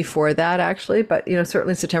even before that, actually, but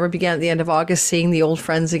certainly September began at the end of August, seeing the old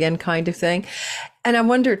friends again kind of thing. And I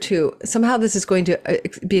wonder too, somehow this is going to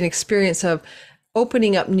be an experience of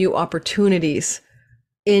opening up new opportunities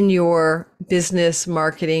in your business,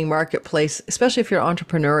 marketing, marketplace, especially if you're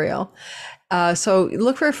entrepreneurial. So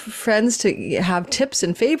look for friends to have tips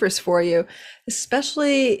and favors for you,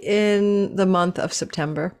 especially in the month of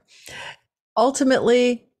September.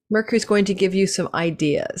 Ultimately, Mercury is going to give you some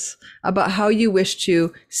ideas about how you wish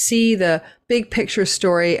to see the big picture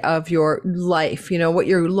story of your life, what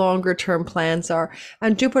your longer term plans are.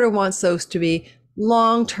 And Jupiter wants those to be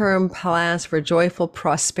long-term plans for joyful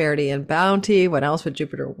prosperity and bounty. What else would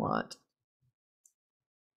Jupiter want?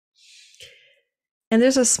 And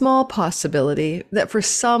there's a small possibility that for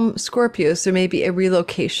some Scorpios, there may be a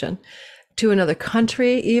relocation to another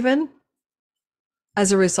country even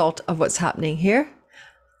as a result of what's happening here.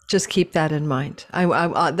 Just keep that in mind.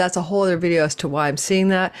 That's a whole other video as to why I'm seeing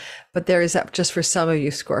that, but there is that just for some of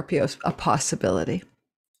you Scorpios, a possibility.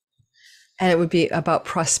 And it would be about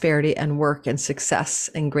prosperity and work and success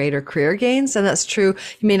and greater career gains. And that's true.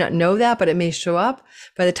 You may not know that, but it may show up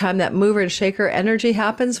by the time that mover and shaker energy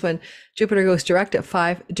happens, when Jupiter goes direct at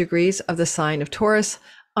 5 degrees of the sign of Taurus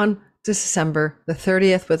on December the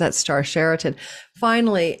 30th with that star Sheratan.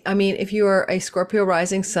 Finally, if you are a Scorpio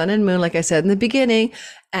rising sun and moon, like I said in the beginning,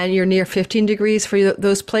 and you're near 15 degrees for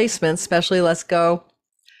those placements, especially let's go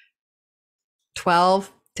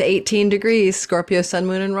 12 to 18 degrees, Scorpio sun,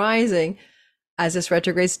 moon, and rising. As this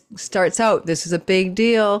retrograde starts out, this is a big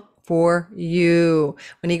deal for you.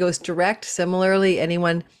 When he goes direct, similarly,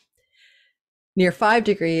 anyone near 5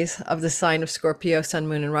 degrees of the sign of Scorpio, sun,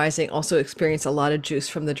 moon, and rising also experience a lot of juice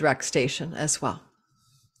from the direct station as well.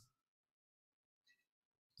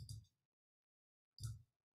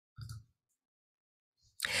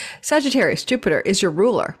 Sagittarius, Jupiter is your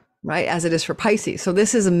ruler, right? As it is for Pisces. So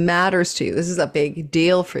this matters to you. This is a big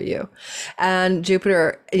deal for you. And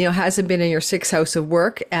Jupiter, hasn't been in your 6th house of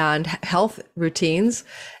work and health routines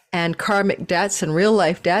and karmic debts and real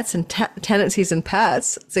life debts and tendencies and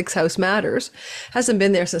pets. 6th house matters. Hasn't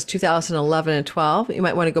been there since 2011 and 12. You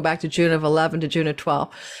might want to go back to June of 11 to June of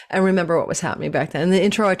 12 and remember what was happening back then. In the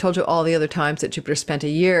intro, I told you all the other times that Jupiter spent a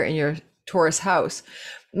year in your Taurus house.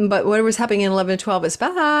 But what was happening in 11 and 12 is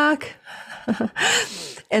back.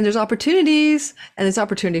 And there's opportunities, and there's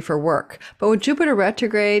opportunity for work. But with Jupiter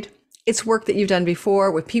retrograde, it's work that you've done before,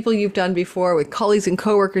 with people you've done before, with colleagues and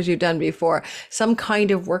coworkers you've done before. Some kind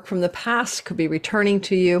of work from the past could be returning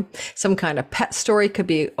to you. Some kind of pet story could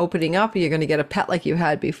be opening up. You're going to get a pet like you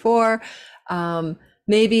had before.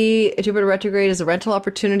 Maybe Jupiter retrograde is a rental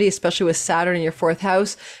opportunity, especially with Saturn in your 4th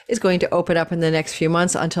house, is going to open up in the next few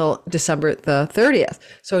months until December the 30th.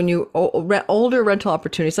 So new older rental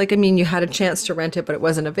opportunities, you had a chance to rent it, but it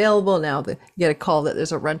wasn't available. Now you get a call that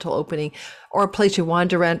there's a rental opening, or a place you wanted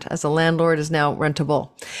to rent as a landlord is now rentable.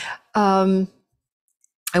 I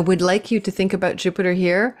would like you to think about Jupiter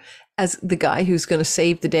here as the guy who's going to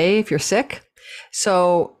save the day if you're sick.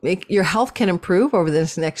 So your health can improve over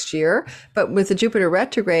this next year, but with the Jupiter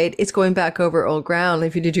retrograde, it's going back over old ground.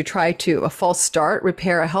 If you try to a false start,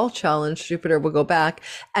 repair a health challenge, Jupiter will go back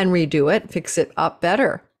and redo it, fix it up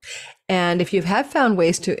better. And if you have found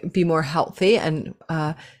ways to be more healthy and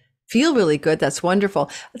feel really good, that's wonderful.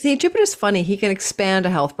 See, Jupiter's funny. He can expand a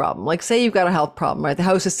health problem. Like say you've got a health problem, right? The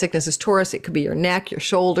house of sickness is Taurus. It could be your neck, your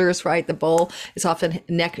shoulders, right? The bull is often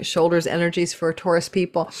neck, shoulders energies for Taurus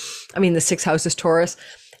people. The 6th house is Taurus.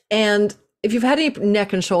 And if you've had any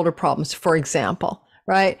neck and shoulder problems, for example,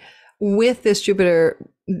 right? With this Jupiter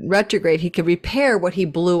retrograde, he could repair what he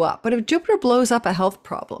blew up. But if Jupiter blows up a health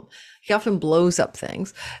problem, he often blows up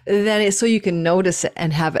things, then it's so you can notice it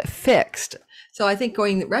and have it fixed. So I think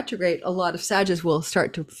going retrograde, a lot of Sagittarius will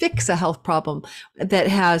start to fix a health problem that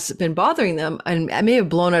has been bothering them and may have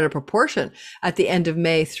blown out of proportion at the end of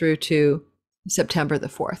May through to September the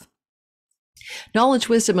 4th. Knowledge,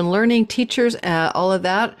 wisdom, and learning, teachers, all of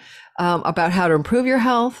that, about how to improve your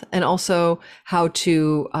health and also how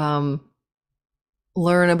to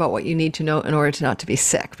learn about what you need to know in order to not to be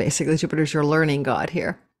sick. Basically, Jupiter's your learning god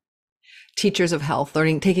here. Teachers of health,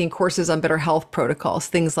 learning, taking courses on better health protocols,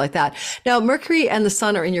 things like that. Now, Mercury and the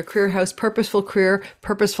Sun are in your career house, purposeful career,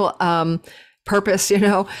 purposeful purpose,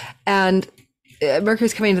 and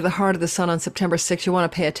Mercury's coming into the heart of the Sun on September 6th. You want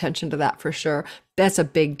to pay attention to that for sure. That's a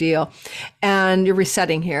big deal. And you're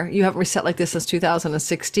resetting here. You haven't reset like this since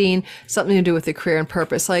 2016, something to do with the career and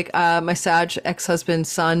purpose. Like my Sag ex-husband,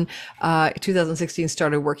 son, 2016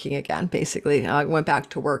 started working again, basically. Went back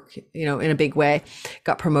to work, in a big way,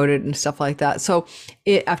 got promoted and stuff like that. So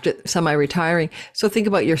after semi-retiring. So think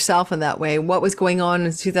about yourself in that way. What was going on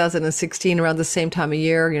in 2016 around the same time of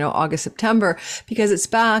year, August, September, because it's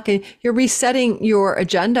back and you're resetting your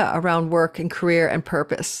agenda around work and career and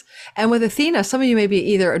purpose. And with Athena, some of you may be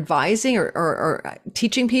either advising or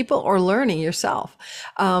teaching people or learning yourself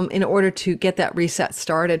in order to get that reset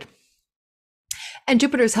started. And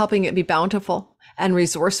Jupiter is helping it be bountiful and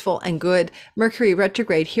resourceful and good. Mercury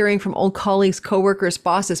retrograde, hearing from old colleagues, coworkers,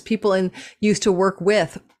 bosses, people used to work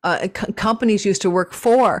with, companies used to work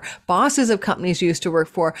for, bosses of companies used to work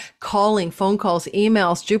for, calling, phone calls,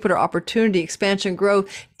 emails, Jupiter opportunity, expansion, growth,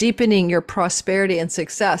 deepening your prosperity and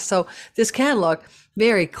success. So this can look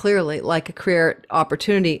very clearly like a career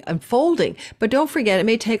opportunity unfolding. But don't forget, it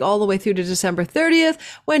may take all the way through to December 30th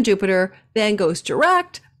when Jupiter then goes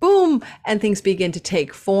direct, boom, and things begin to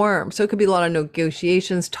take form. So it could be a lot of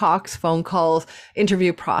negotiations, talks, phone calls,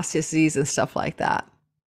 interview processes, and stuff like that.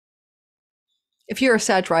 If you're a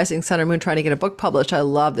Sag rising, Sun, or Moon trying to get a book published, I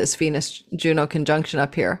love this Venus-Juno conjunction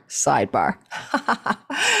up here, sidebar,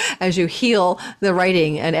 as you heal the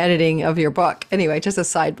writing and editing of your book. Anyway, just a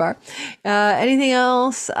sidebar. Anything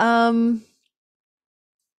else?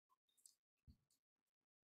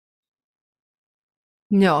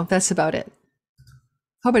 No, that's about it.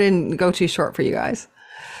 Hope I didn't go too short for you guys.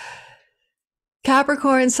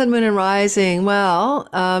 Capricorn, Sun, Moon, and Rising. Well,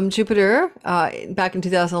 Jupiter back in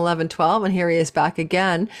 2011-12, and here he is back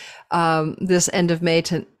again this end of May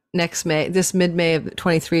to next May, this mid-May of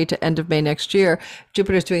 23 to end of May next year.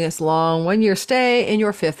 Jupiter's doing this long one-year stay in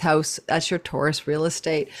your 5th house. That's your Taurus real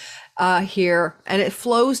estate here, and it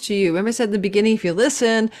flows to you. Remember I said in the beginning, if you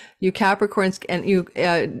listen, you Capricorns and you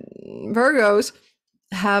Virgos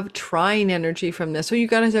have trine energy from this. So you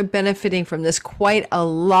guys are benefiting from this quite a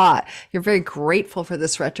lot. You're very grateful for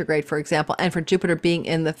this retrograde, for example, and for Jupiter being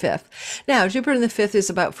in the 5th. Now, Jupiter in the 5th is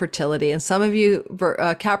about fertility. And some of you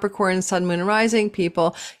Capricorn, Sun, Moon, and Rising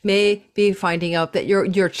people may be finding out that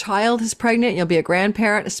your child is pregnant. You'll be a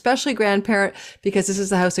grandparent, especially grandparent, because this is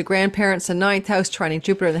the house of grandparents, the 9th house, trining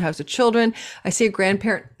Jupiter in the house of children. I see a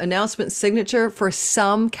grandparent announcement signature for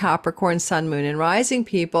some Capricorn, Sun, Moon, and Rising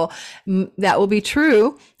people. That will be true.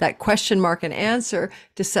 That question mark and answer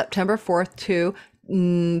to September 4th to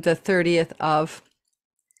the 30th of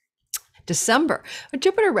December. With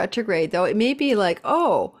Jupiter retrograde, though, it may be like,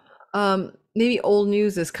 maybe old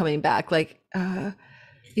news is coming back. Like,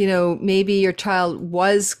 maybe your child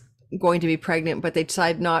was going to be pregnant, but they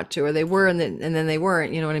decided not to, or they were, and then they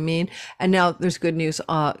weren't, you know what I mean? And now there's good news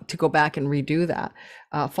to go back and redo that.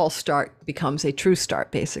 False start becomes a true start,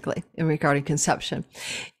 basically, in regarding conception.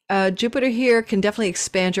 Jupiter here can definitely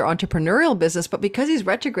expand your entrepreneurial business, but because he's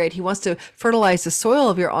retrograde, he wants to fertilize the soil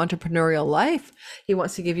of your entrepreneurial life. He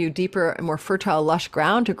wants to give you deeper and more fertile, lush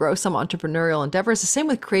ground to grow some entrepreneurial endeavors. The same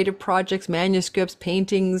with creative projects, manuscripts,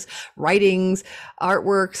 paintings, writings,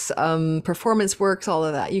 artworks, performance works, all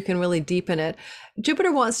of that. You can really deepen it.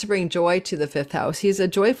 Jupiter wants to bring joy to the 5th house. He's a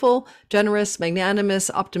joyful, generous,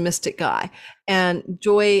 magnanimous, optimistic guy. And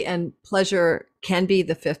joy and pleasure can be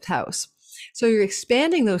the 5th house. So you're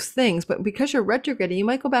expanding those things, but because you're retrograding, you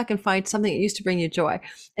might go back and find something that used to bring you joy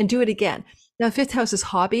and do it again. Now, 5th house is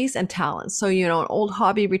hobbies and talents. So, an old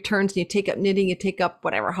hobby returns and you take up knitting, you take up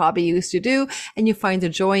whatever hobby you used to do, and you find the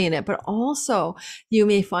joy in it. But also you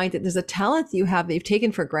may find that there's a talent that you have that you've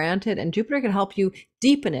taken for granted, and Jupiter can help you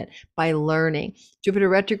deepen it by learning. Jupiter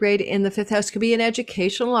retrograde in the 5th house could be an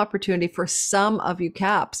educational opportunity for some of you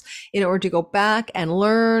Caps in order to go back and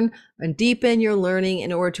learn and deepen your learning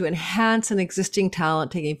in order to enhance an existing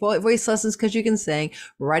talent, taking voice lessons because you can sing,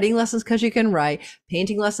 writing lessons because you can write,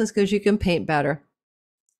 painting lessons because you can paint better.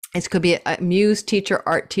 It could be a muse teacher,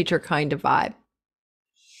 art teacher kind of vibe.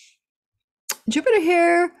 Jupiter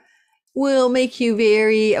here will make you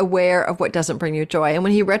very aware of what doesn't bring you joy. And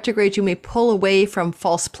when he retrogrades, you may pull away from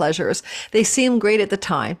false pleasures. They seem great at the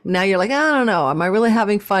time. Now you're like, I don't know. Am I really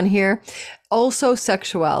having fun here? Also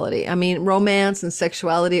sexuality. I mean, romance and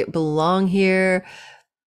sexuality belong here.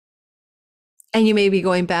 And you may be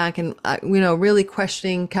going back and, really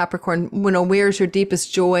questioning, Capricorn, where's your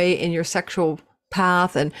deepest joy in your sexual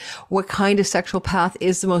path, and what kind of sexual path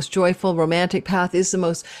is the most joyful, romantic path is the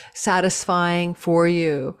most satisfying for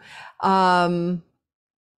you.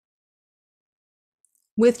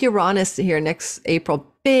 With Uranus here next April,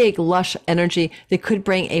 big lush energy that could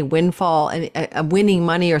bring a windfall and a winning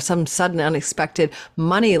money or some sudden unexpected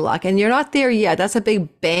money luck. And you're not there yet. That's a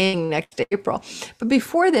big bang next April. But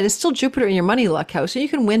before that, it's still Jupiter in your money luck house. So you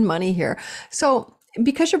can win money here. So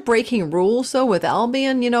because you're breaking rules though with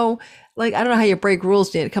Albion, like, I don't know how you break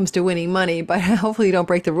rules when it comes to winning money, but hopefully you don't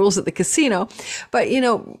break the rules at the casino. But,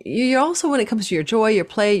 you also, when it comes to your joy, your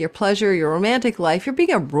play, your pleasure, your romantic life, you're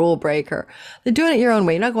being a rule breaker. They're doing it your own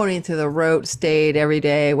way. You're not going into the rote, staid,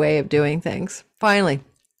 everyday way of doing things. Finally,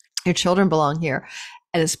 your children belong here.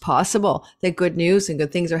 And it's possible that good news and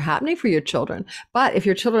good things are happening for your children. But if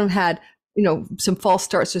your children had some false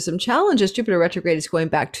starts or some challenges, Jupiter retrograde is going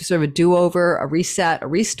back to sort of a do-over, a reset, a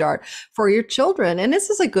restart for your children. And this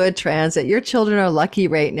is a good transit. Your children are lucky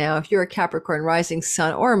right now. If you're a Capricorn rising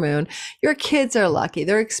sun or moon, your kids are lucky.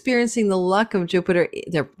 They're experiencing the luck of Jupiter.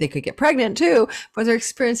 They could get pregnant too, but they're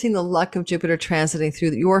experiencing the luck of Jupiter transiting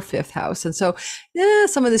through your fifth house. And so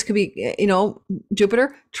some of this could be,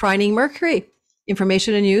 Jupiter trining Mercury.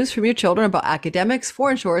 Information and news from your children about academics,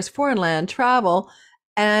 foreign shores, foreign land, travel,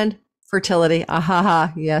 and fertility.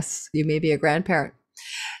 Yes, you may be a grandparent.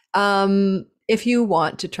 If you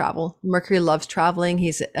want to travel, Mercury loves traveling.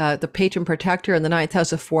 He's the patron protector in the ninth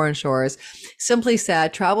house of foreign shores. Simply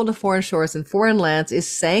said, travel to foreign shores and foreign lands is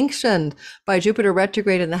sanctioned by Jupiter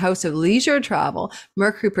retrograde in the house of leisure travel.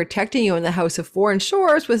 Mercury protecting you in the house of foreign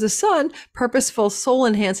shores with the sun, purposeful,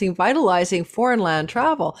 soul-enhancing, vitalizing foreign land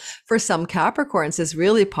travel. For some Capricorns is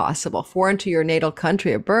really possible, foreign to your natal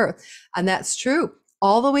country of birth. And that's true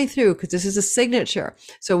all the way through, because this is a signature.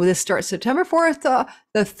 So this starts September 4th, the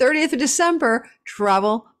 30th of December,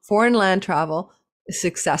 foreign land travel is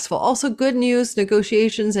successful. Also good news,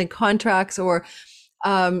 negotiations and contracts or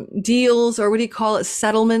deals, or what do you call it,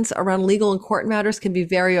 settlements around legal and court matters can be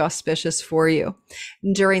very auspicious for you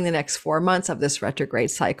during the next 4 months of this retrograde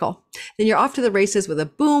cycle. Then you're off to the races with a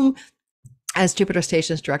boom as Jupiter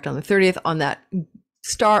stations direct on the 30th on that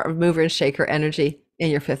star of mover and shaker energy in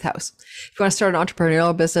your fifth house. If you want to start an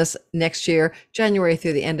entrepreneurial business next year, January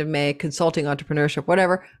through the end of May, consulting, entrepreneurship,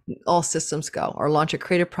 whatever, all systems go, or launch a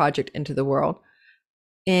creative project into the world.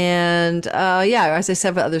 And as I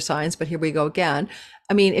said with other signs, but here we go again.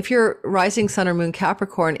 I mean, if your rising sun or moon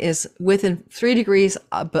Capricorn is within 3 degrees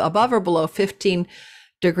above or below 15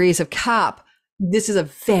 degrees of Cap, this is a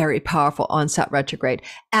very powerful onset retrograde,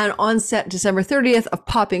 and onset December 30th of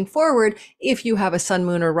popping forward if you have a sun,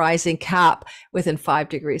 moon, or rising Cap within 5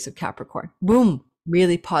 degrees of Capricorn. Boom,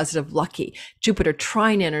 really positive, lucky Jupiter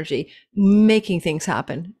trine energy, making things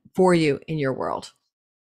happen for you in your world.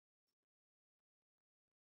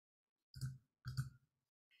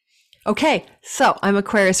 Okay, so I'm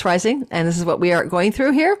Aquarius rising, and this is what we are going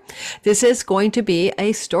through here. This is going to be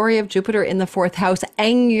a story of Jupiter in the fourth house,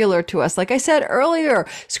 angular to us. Like I said earlier,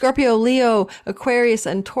 Scorpio, Leo, Aquarius,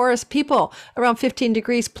 and Taurus people around 15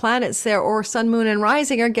 degrees planets there, or sun, moon, and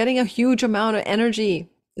rising, are getting a huge amount of energy.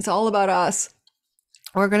 It's all about us.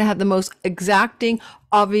 We're going to have the most exacting,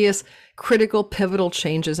 obvious, critical, pivotal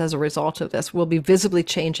changes as a result of this. We'll be visibly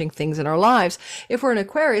changing things in our lives. If we're in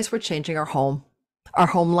Aquarius, we're changing our home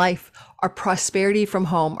life, our prosperity from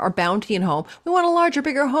home, our bounty in home. We want a larger,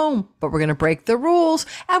 bigger home, but we're going to break the rules,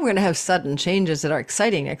 and we're going to have sudden changes that are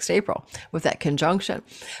exciting next April with that conjunction.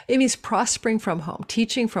 It means prospering from home,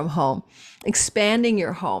 teaching from home, expanding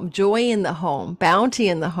your home, joy in the home, bounty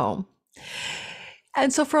in the home.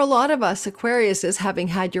 And so for a lot of us, Aquarius is having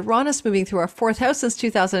had Uranus moving through our fourth house since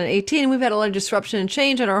 2018. We've had a lot of disruption and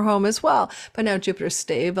change in our home as well. But now Jupiter's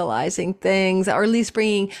stabilizing things, or at least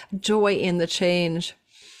bringing joy in the change.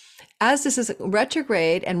 As this is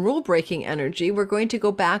retrograde and rule-breaking energy, we're going to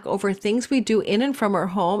go back over things we do in and from our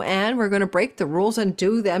home, and we're going to break the rules and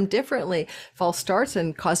do them differently. False starts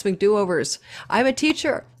and cosmic do-overs. I'm a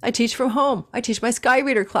teacher. I teach from home. I teach my Sky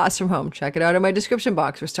Reader class from home. Check it out in my description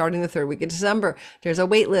box. We're starting the third week of December. There's a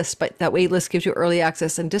wait list, but that wait list gives you early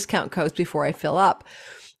access and discount codes before I fill up.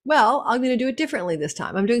 Well, I'm going to do it differently this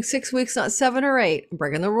time. I'm doing 6 weeks, not 7 or 8. I'm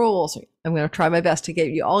breaking the rules. I'm going to try my best to get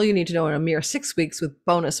you all you need to know in a mere 6 weeks with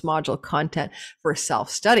bonus module content for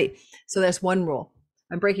self-study. So that's one rule.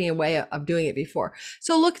 I'm breaking away of doing it before.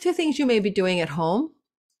 So look to things you may be doing at home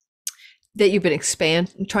that you've been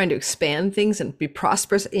trying to expand things and be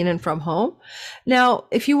prosperous in and from home. Now,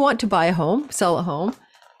 if you want to buy a home, sell a home,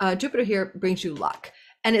 Jupiter here brings you luck.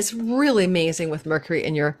 And it's really amazing with Mercury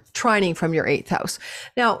in your trining from your 8th house.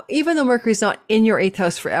 Now, even though Mercury's not in your 8th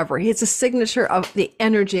house forever, it's a signature of the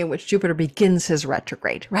energy in which Jupiter begins his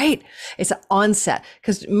retrograde, right? It's an onset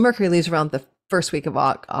because Mercury leaves around the first week of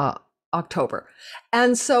October.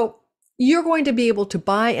 And so you're going to be able to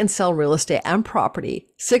buy and sell real estate and property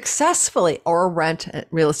successfully, or rent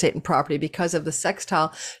real estate and property because of the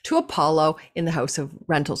sextile to Apollo in the house of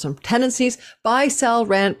rentals and tenancies. Buy, sell,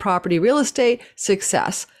 rent, property, real estate,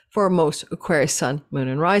 success for most Aquarius, Sun, Moon,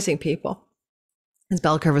 and Rising people. It's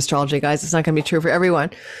bell curve astrology, guys. It's not going to be true for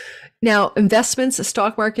everyone. Now, investments,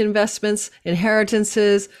 stock market investments,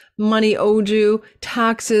 inheritances, money owed you,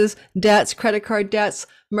 taxes, debts, credit card debts,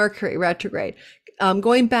 Mercury retrograde.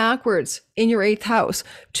 Going backwards in your 8th house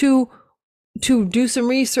to do some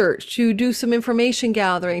research, to do some information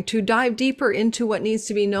gathering, to dive deeper into what needs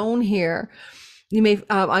to be known here. You may,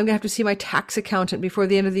 I'm going to have to see my tax accountant before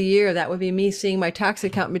the end of the year. That would be me seeing my tax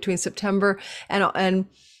accountant between September and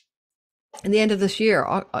the end of this year,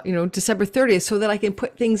 December 30th, so that I can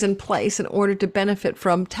put things in place in order to benefit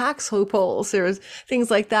from tax loopholes. There's things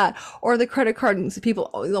like that. Or the credit card, people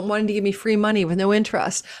wanting to give me free money with no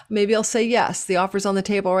interest. Maybe I'll say yes, the offer's on the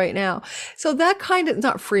table right now. So that kind of,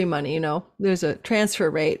 not free money, there's a transfer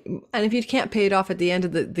rate. And if you can't pay it off at the end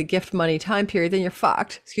of the gift money time period, then you're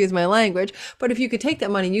fucked, excuse my language. But if you could take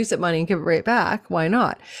that money, use that money and give it right back, why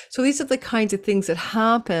not? So these are the kinds of things that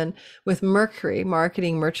happen with Mercury,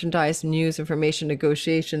 marketing, merchandise, news, information,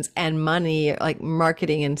 negotiations, and money, like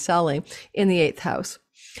marketing and selling in the 8th house.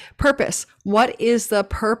 Purpose. What is the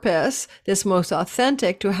purpose that's most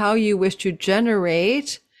authentic to how you wish to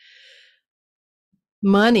generate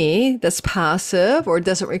money that's passive or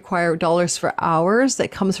doesn't require dollars for hours, that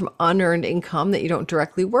comes from unearned income that you don't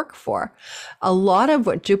directly work for? A lot of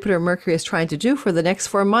what Jupiter and Mercury is trying to do for the next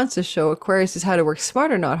 4 months is show Aquarius is how to work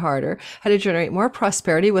smarter, not harder, how to generate more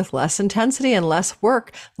prosperity with less intensity and less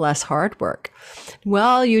work, less hard work.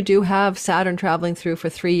 Well, you do have Saturn traveling through for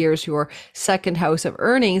 3 years, your 2nd house of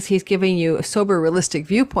earnings. He's giving you sober, realistic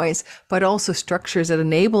viewpoints, but also structures that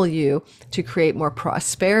enable you to create more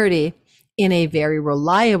prosperity in a very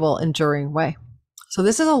reliable, enduring way. So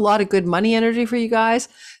this is a lot of good money energy for you guys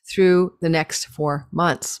through the next 4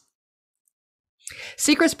 months.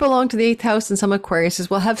 Secrets belong to the 8th house, and some Aquariuses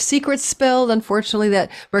will have secrets spilled. Unfortunately, that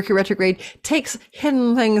Mercury retrograde takes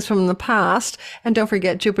hidden things from the past. And don't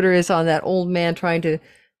forget, Jupiter is on that old man trying to,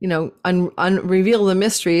 reveal the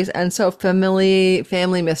mysteries. And so family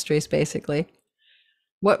mysteries, basically.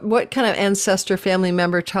 What kind of ancestor, family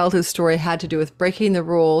member, childhood story had to do with breaking the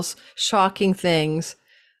rules, shocking things,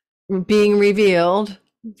 being revealed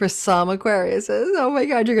for some Aquariuses? Oh my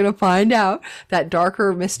God, you're going to find out that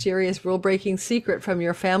darker, mysterious, rule-breaking secret from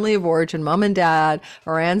your family of origin, mom and dad,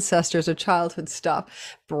 or ancestors, or childhood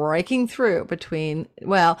stuff, breaking through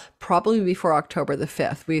probably before October the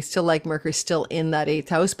 5th. We still like Mercury still in that 8th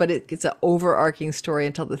house, but it's an overarching story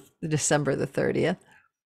until the December the 30th.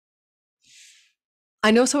 I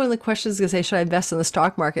know someone in the questions is going to say, should I invest in the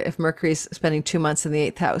stock market if Mercury's spending 2 months in the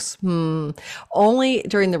 8th house? Only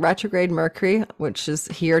during the retrograde Mercury, which is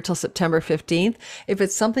here till September 15th. If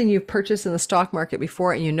it's something you've purchased in the stock market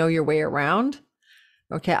before and you know your way around,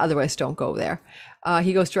 okay, otherwise don't go there.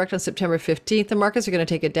 He goes direct on September 15th. The markets are going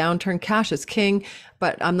to take a downturn. Cash is king,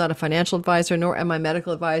 but I'm not a financial advisor, nor am I a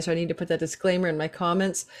medical advisor. I need to put that disclaimer in my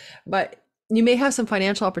comments. But you may have some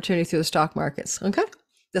financial opportunity through the stock markets, okay?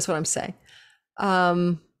 That's what I'm saying.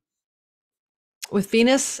 With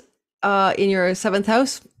Venus in your 7th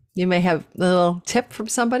house, you may have a little tip from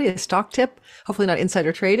somebody, a stock tip, hopefully not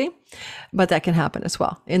insider trading, but that can happen as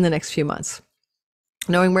well in the next few months.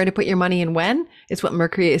 Knowing where to put your money and when is what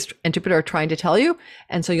Mercury and Jupiter are trying to tell you,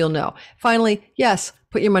 and so you'll know. Finally, yes,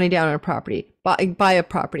 put your money down on a property, buy a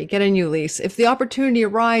property, get a new lease if the opportunity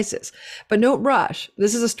arises, but don't rush.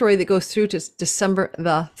 This is a story that goes through to December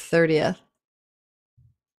the 30th.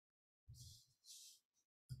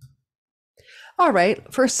 All right,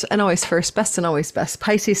 first and always first, best and always best,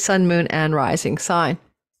 Pisces, Sun, Moon, and Rising sign.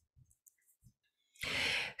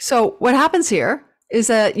 So what happens here is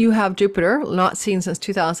that you have Jupiter, not seen since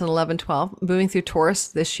 2011-12, moving through Taurus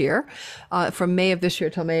this year, from May of this year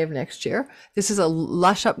till May of next year. This is a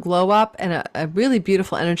lush up, glow up, and a really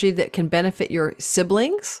beautiful energy that can benefit your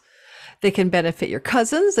siblings. They can benefit your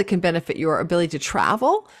cousins. They can benefit your ability to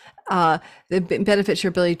travel. It benefits your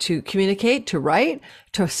ability to communicate, to write,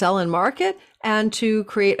 to sell and market, and to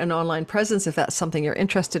create an online presence if that's something you're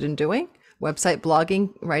interested in doing. Website, blogging,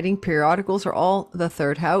 writing, periodicals are all the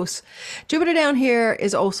third house. Jupiter down here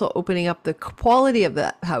is also opening up the quality of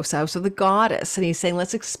the house of the goddess. And he's saying,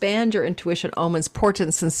 let's expand your intuition, omens,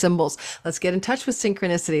 portents, and symbols. Let's get in touch with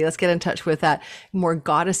synchronicity. Let's get in touch with that more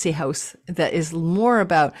goddessy house that is more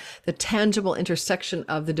about the tangible intersection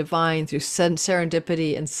of the divine through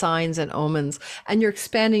serendipity and signs and omens. And you're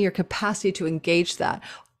expanding your capacity to engage that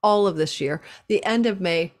all of this year, the end of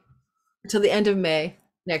May till the end of May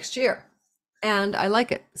next year. And I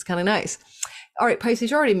like it. It's kind of nice. All right,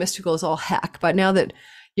 Pisces, you're already mystical as all heck. But now that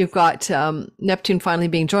you've got Neptune finally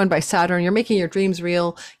being joined by Saturn, you're making your dreams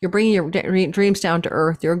real. You're bringing your dreams down to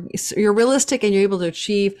earth. You're realistic, and you're able to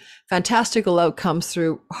achieve fantastical outcomes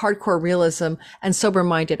through hardcore realism and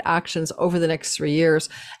sober-minded actions over the next 3 years.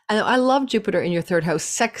 And I love Jupiter in your third house,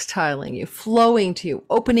 sextiling you, flowing to you,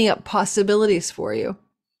 opening up possibilities for you.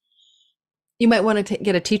 You might want to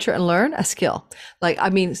get a teacher and learn a skill. Like,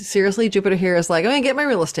 I mean, seriously, Jupiter here is like, I'm going to get my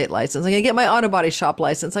real estate license. I'm going to get my auto body shop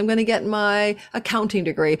license. I'm going to get my accounting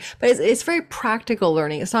degree. But it's very practical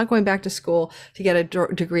learning. It's not going back to school to get a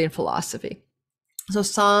degree in philosophy. So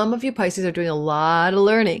some of you Pisces are doing a lot of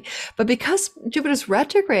learning. But because Jupiter's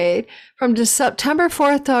retrograde from September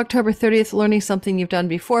 4th to October 30th, learning something you've done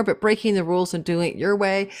before, but breaking the rules and doing it your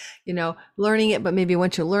way, learning it, but maybe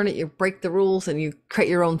once you learn it, you break the rules and you create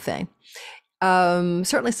your own thing.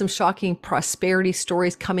 Certainly some shocking prosperity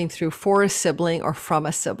stories coming through for a sibling or from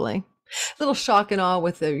a sibling. A little shock and awe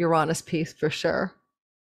with the Uranus piece for sure.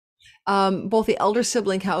 Both the elder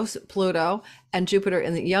sibling house, Pluto, and Jupiter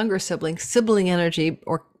in the younger sibling energy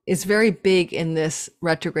is very big in this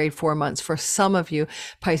retrograde 4 months for some of you,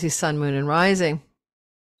 Pisces, Sun, Moon, and Rising.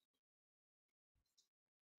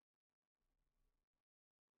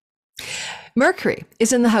 Mercury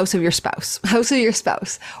is in the house of your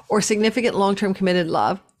spouse, or significant long-term committed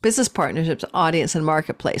love, business partnerships, audience, and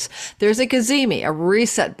marketplace. There's a gazemi, a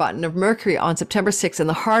reset button of Mercury on September 6th in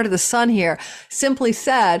the heart of the sun here. Simply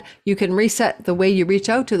said, you can reset the way you reach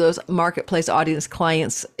out to those marketplace audience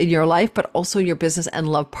clients in your life, but also your business and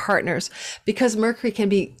love partners. Because Mercury can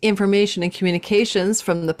be information and communications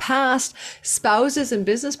from the past, spouses and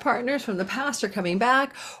business partners from the past are coming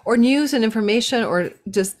back, or news and information, or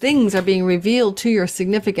just things are being revealed to your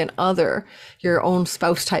significant other, your own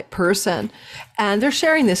spouse type person. And they're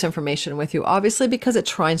sharing this information with you, obviously, because it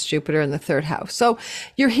trines Jupiter in the third house. So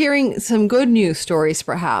you're hearing some good news stories,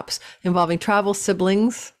 perhaps, involving travel,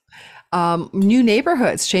 siblings, new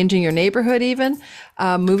neighborhoods, changing your neighborhood even,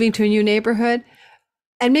 moving to a new neighborhood,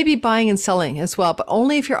 and maybe buying and selling as well, but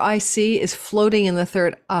only if your IC is floating in the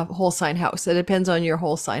third whole sign house. It depends on your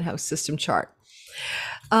whole sign house system chart.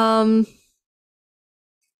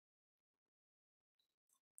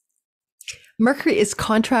 Mercury is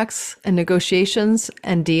contracts and negotiations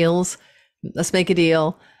and deals. Let's make a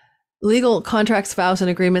deal. Legal contracts, vows,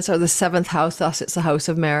 and agreements are the seventh house, thus it's the house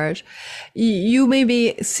of marriage. You may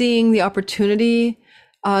be seeing the opportunity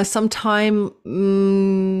sometime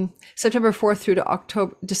September 4th through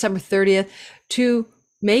to December 30th to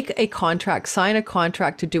make a contract, sign a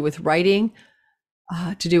contract to do with writing,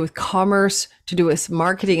 to do with commerce, to do with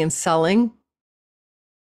marketing and selling.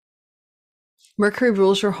 Mercury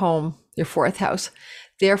rules your home, your fourth house.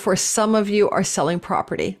 Therefore, some of you are selling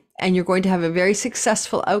property and you're going to have a very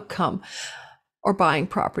successful outcome, or buying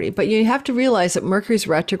property. But you have to realize that Mercury's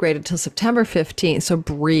retrograde until September 15th. So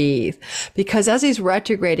breathe, because as he's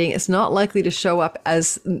retrograding, it's not likely to show up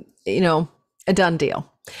as, a done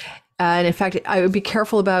deal. And in fact, I would be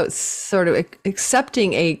careful about sort of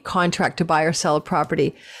accepting a contract to buy or sell a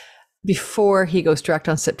property before he goes direct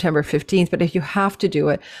on September 15th. But if you have to do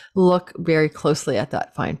it, look very closely at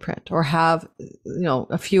that fine print, or have,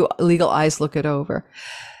 a few legal eyes look it over.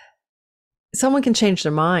 Someone can change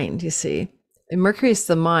their mind, you see. And Mercury is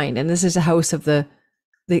the mind, and this is a house of the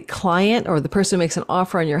client, or the person who makes an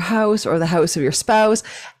offer on your house, or the house of your spouse,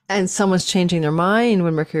 and someone's changing their mind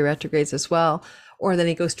when Mercury retrogrades as well. Or then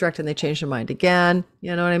he goes direct and they change their mind again.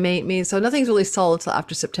 You know what I mean? So nothing's really solid until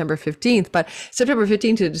after September 15th. But September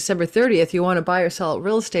 15th to December 30th, you want to buy or sell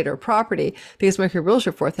real estate or property, because Mercury rules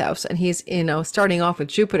your fourth house. And he's, starting off with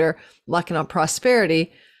Jupiter, locking on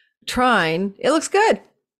prosperity, trine. It looks good.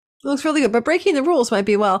 It looks really good. But breaking the rules might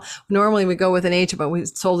be, normally we go with an agent, but we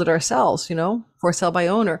sold it ourselves, for sale by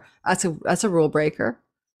owner. That's a rule breaker,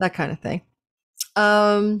 that kind of thing.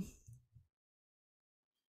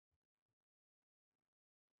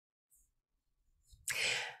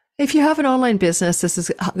 If you have an online business, this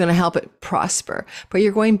is going to help it prosper, but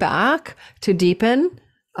you're going back to deepen,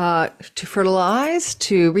 to fertilize,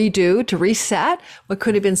 to redo, to reset what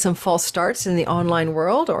could have been some false starts in the online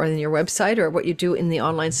world or in your website or what you do in the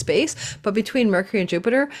online space. But between Mercury and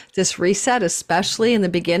Jupiter, this reset, especially in the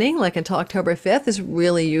beginning, like until October 5th, is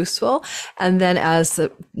really useful. And then as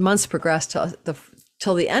the months progress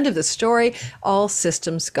till the end of the story, all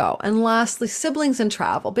systems go. And lastly, siblings and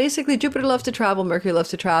travel. Basically, Jupiter loves to travel, Mercury loves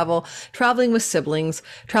to travel, traveling with siblings,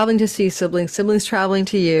 traveling to see siblings, siblings traveling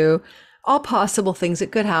to you, all possible things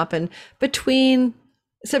that could happen between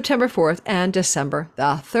September 4th and December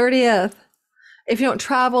the 30th. If you don't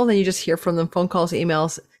travel, then you just hear from them, phone calls,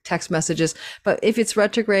 emails, text messages. But if it's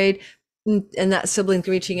retrograde and that sibling's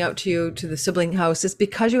reaching out to you, to the sibling house, it's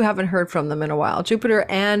because you haven't heard from them in a while. Jupiter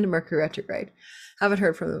and Mercury retrograde. Haven't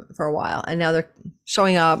heard from them for a while. And now they're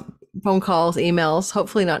showing up, phone calls, emails,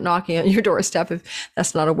 hopefully not knocking on your doorstep if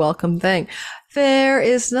that's not a welcome thing. There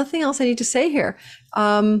is nothing else I need to say here.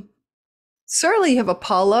 Certainly you have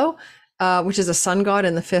Apollo, which is a sun god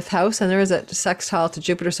in the 5th house, and there is a sextile to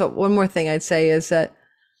Jupiter. So one more thing I'd say is that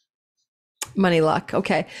money luck.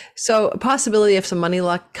 Okay. So a possibility of some money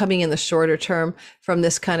luck coming in the shorter term from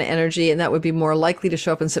this kind of energy. And that would be more likely to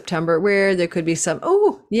show up in September, where there could be some,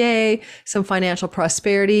 oh, yay, some financial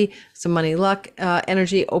prosperity, some money luck,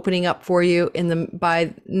 energy opening up for you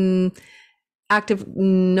active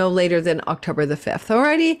no later than October the 5th.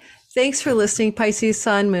 Alrighty. Thanks for listening, Pisces,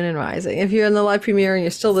 Sun, Moon, and Rising. If you're in the live premiere and you're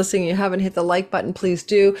still listening and you haven't hit the like button, please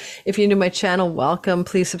do. If you're new to my channel, welcome.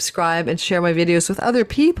 Please subscribe and share my videos with other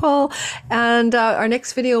people. And our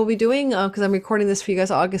next video we'll be doing, because I'm recording this for you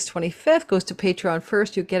guys August 25th, goes to Patreon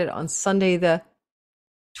first. You'll get it on Sunday the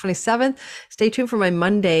 27th. Stay tuned for my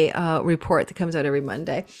Monday report that comes out every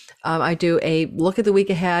Monday. I do a look at the week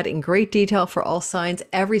ahead in great detail for all signs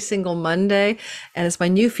every single Monday. And it's my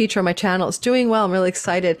new feature on my channel. It's doing well. I'm really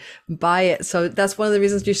excited by it. So that's one of the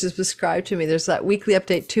reasons you should subscribe to me. There's that weekly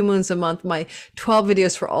update, 2 moons a month, my 12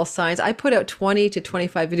 videos for all signs. I put out 20 to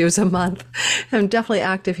 25 videos a month. I'm definitely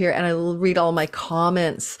active here, and I read all my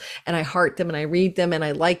comments and I heart them and I read them and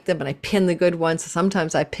I like them and I pin the good ones.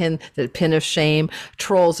 Sometimes I pin the pin of shame,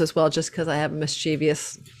 trolls as well, just because I have a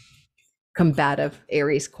mischievous, combative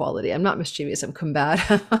Aries quality. I'm not mischievous, I'm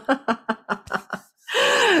combative.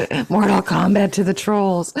 Mortal Kombat to the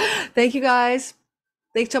trolls. Thank you guys.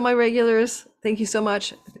 Thanks to all my regulars. Thank you so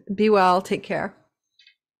much. Be well. Take care.